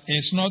something that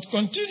is not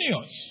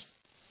continuous,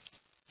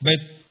 but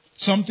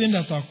something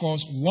that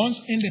occurs once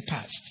in the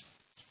past.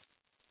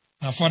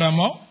 Now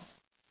furthermore,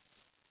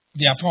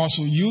 the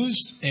apostle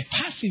used a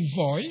passive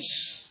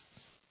voice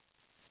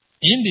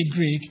in the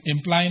Greek,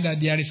 implying that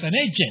there is an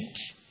agent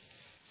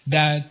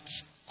that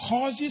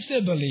causes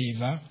a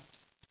believer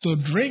to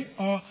drink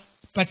or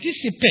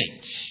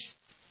participate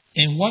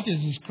in what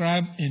is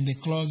described in the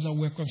clause that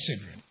we're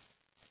considering.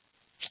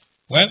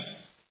 Well,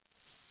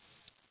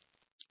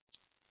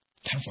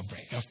 time for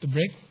break. After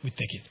break, we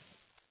take it.